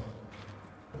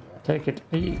 Take it.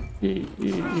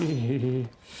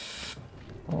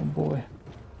 Oh boy.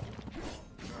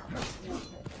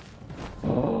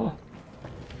 Oh.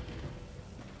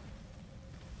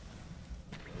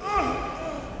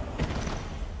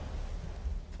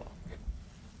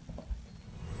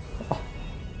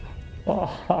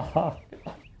 Oh,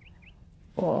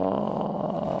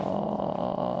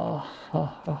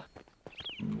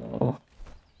 no.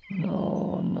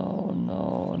 No, no,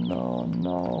 no, no,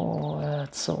 no.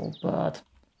 That's so bad.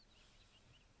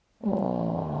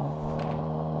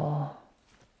 Oh.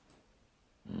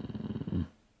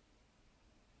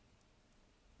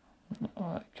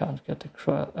 I can't get the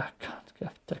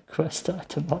quest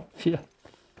item up here.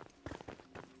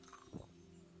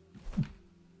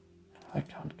 I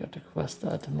can't get the quest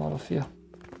item out of here.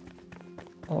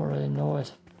 I already know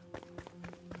it.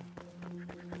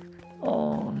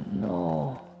 Oh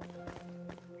no.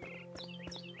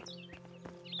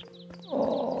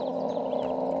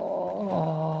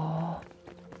 Oh.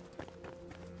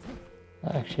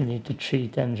 I actually need the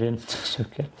cheat engine to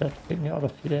get that thing out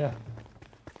of here.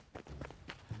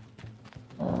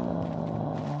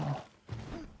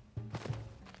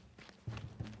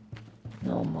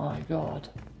 Oh my god.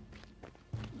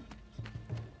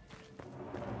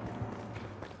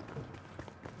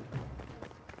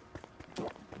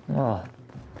 Ah.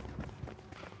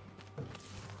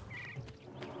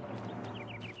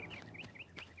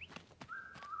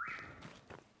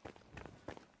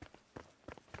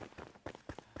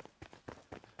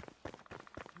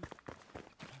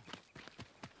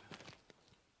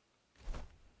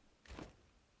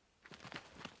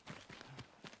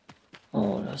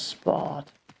 Oh, the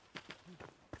spot.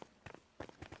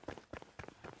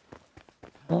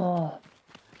 Oh.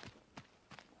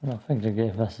 I don't think they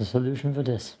gave us a solution for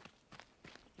this.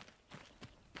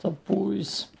 So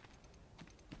boys,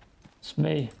 it's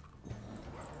me.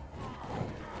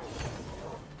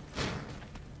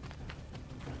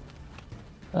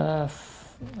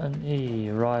 F and E,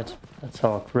 right. That's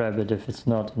how I grab it if it's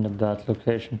not in a bad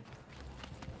location.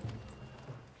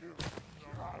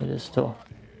 It is still.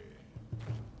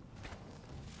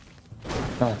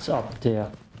 No, it's up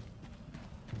there.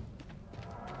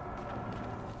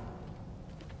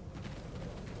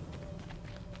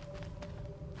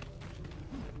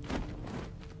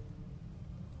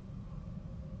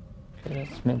 Okay,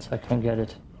 that means I can get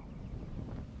it.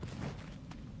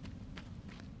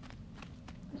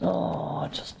 Oh, I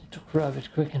just need to grab it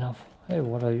quick enough. Hey,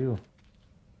 what are you?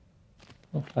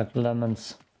 Look like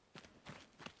lemons.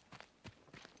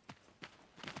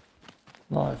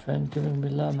 Life ain't giving me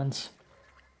lemons.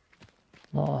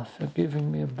 Life, you're giving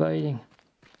me a baiting.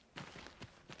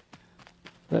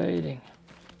 Baiting.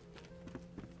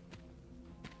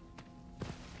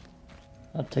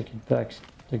 I'll take it back.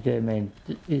 The game ain't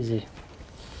easy.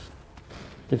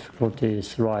 Difficulty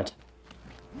is right.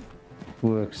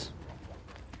 Works.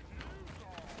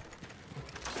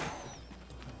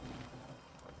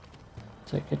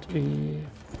 Take it,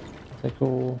 take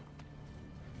all.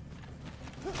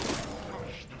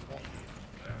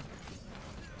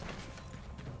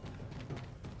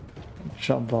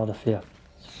 Jump out of here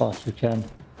as fast as you can.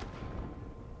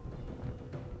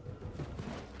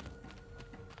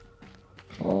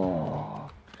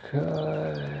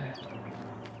 Okay.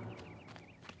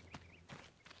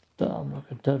 Damn, look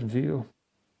at that view.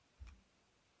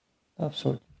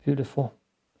 Absolutely beautiful.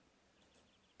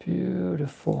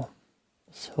 Beautiful.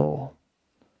 So,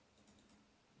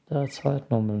 that's how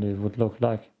it normally would look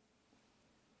like.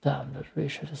 Damn, that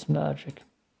Reshade is magic.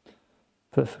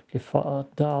 Perfectly far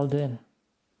dialed in,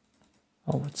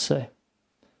 I would say.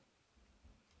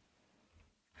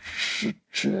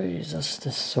 Jesus,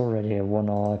 this is already a 1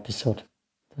 hour episode.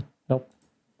 But nope.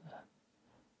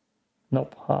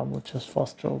 Nope, I will just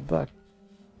fast travel back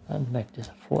and make this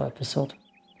a full episode.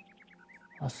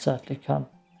 I sadly can't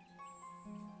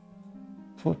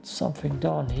put something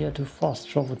down here to fast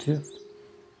travel to.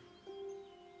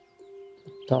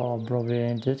 The tower probably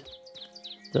ain't it.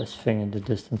 This thing in the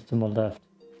distance to my left.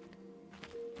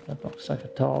 That looks like a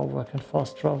tower where I can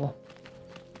fast travel.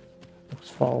 Looks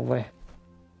far away.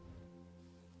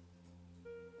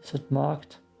 Is it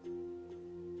marked?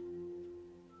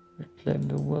 Reclaim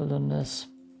the wilderness.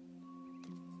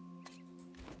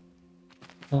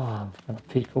 Oh, I'm gonna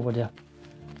peek over there.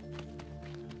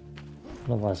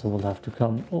 Otherwise I will have to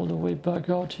come all the way back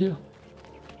out here.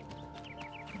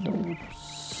 No,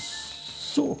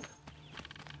 so.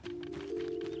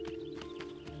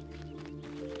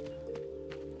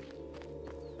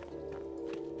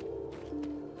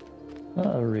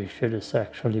 Reshade is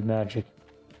actually magic.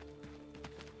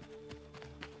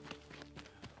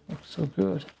 Looks so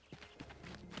good.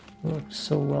 Works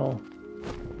so well.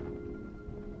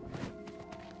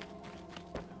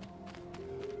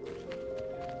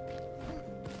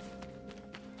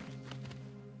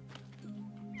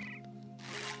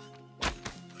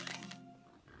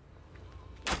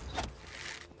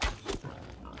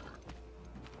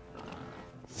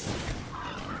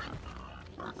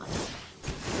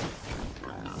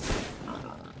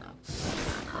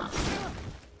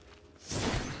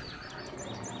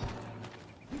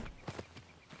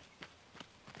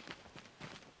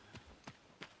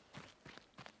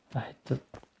 I hit the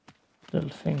little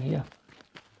thing here.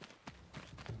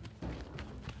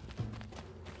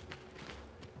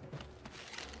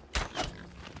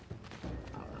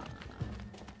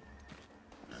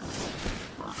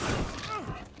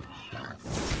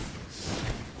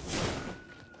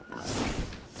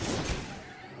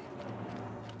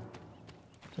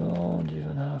 Don't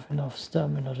even have enough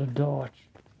stamina to dodge.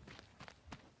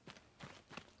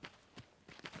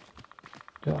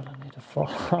 God, I need a fall.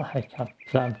 I can't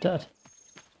plant that.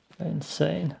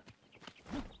 Insane.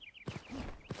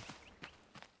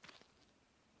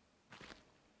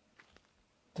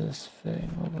 This thing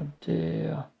over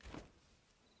there.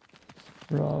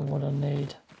 Right, what I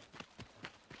need.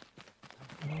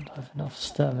 I don't have enough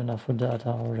stamina for that,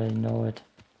 I already know it.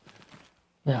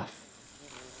 Yeah.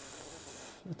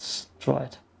 Let's try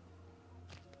it.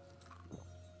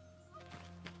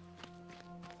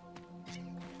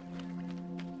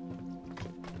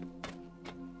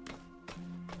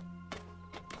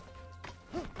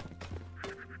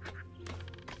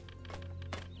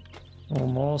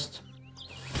 Almost.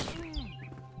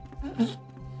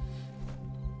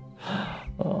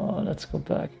 Oh, let's go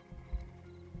back.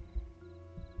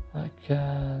 I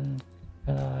can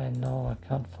I? No, I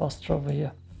can't fast travel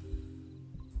here.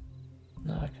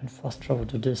 No, I can fast travel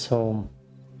to this home.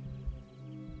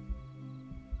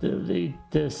 Delete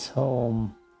this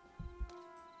home.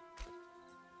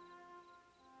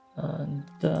 And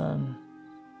then...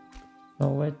 Oh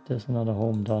wait, there's another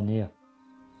home down here.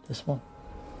 This one.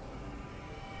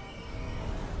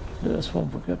 This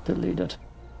one will get deleted.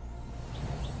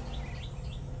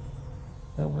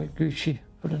 That way Gucci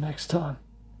for the next time.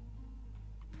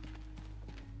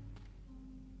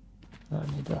 I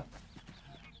need a...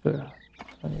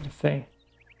 I need a thing.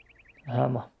 A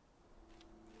hammer.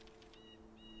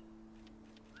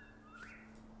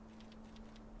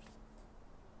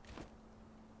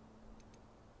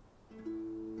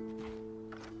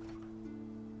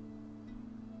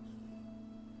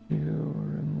 You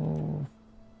remove.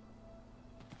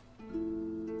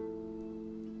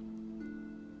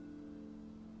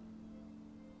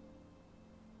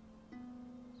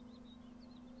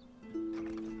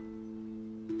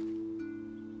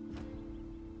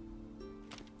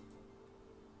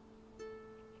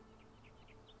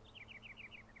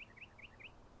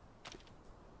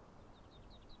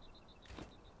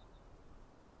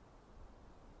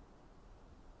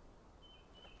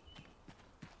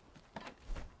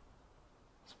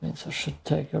 Means I should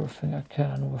take everything I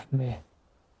can with me.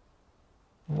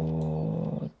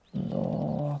 Wood,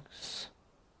 logs,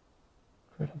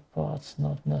 critter parts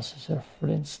not necessary.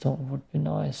 Flintstone would be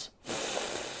nice.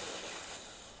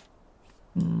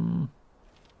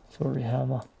 Sorry,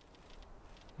 hammer.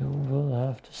 You will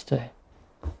have to stay.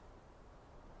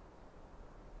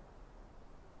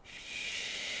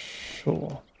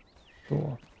 Sure.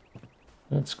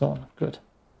 It's gone. Good.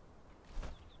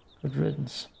 Good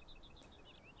riddance.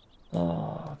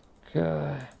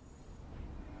 Okay.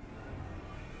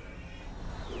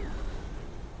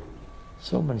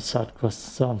 So many side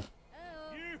quests done.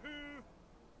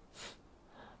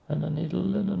 And I need a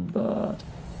linen bat.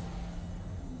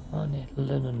 I need a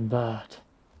linen bat.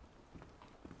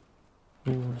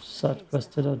 Ooh, side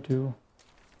quest did I do?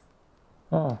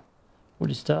 Ah, what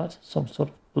is that? Some sort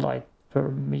of blight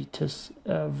permeates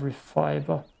every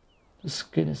fiber. The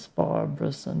skin is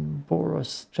barbarous and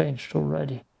Boros changed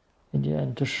already. In the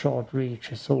end, the short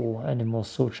reach is all animals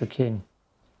soldier king.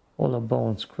 All our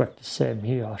bones crack the same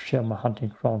here. I share my hunting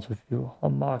grounds with you. I'll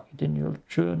mark it in your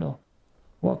journal.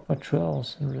 Walk my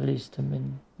trails and release them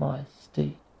in my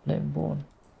state, Nameborn.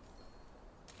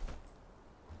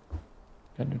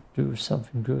 Can you do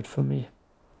something good for me?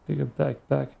 Bigger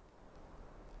backpack?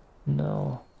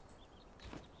 No.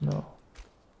 No.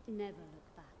 Never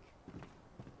look back.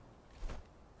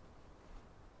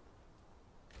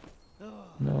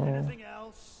 No. Anything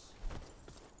else?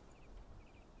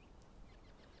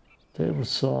 Table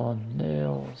saw,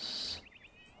 nails.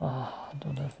 Ah, I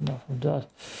don't have enough of that.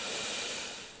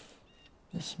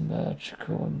 This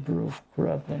magical improved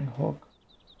grappling hook.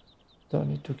 Do I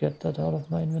need to get that out of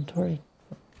my inventory?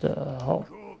 What the hell?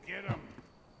 Cool, get 'em.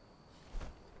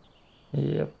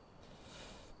 Yep.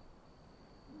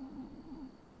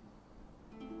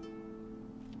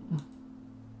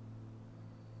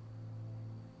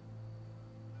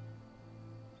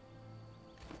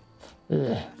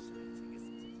 Ugh.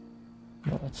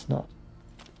 No, it's not.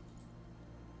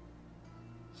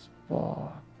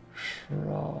 Spark,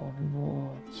 shroud,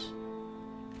 wards.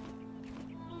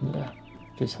 Yeah,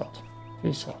 peace out.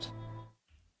 Peace out.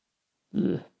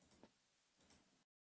 Ugh.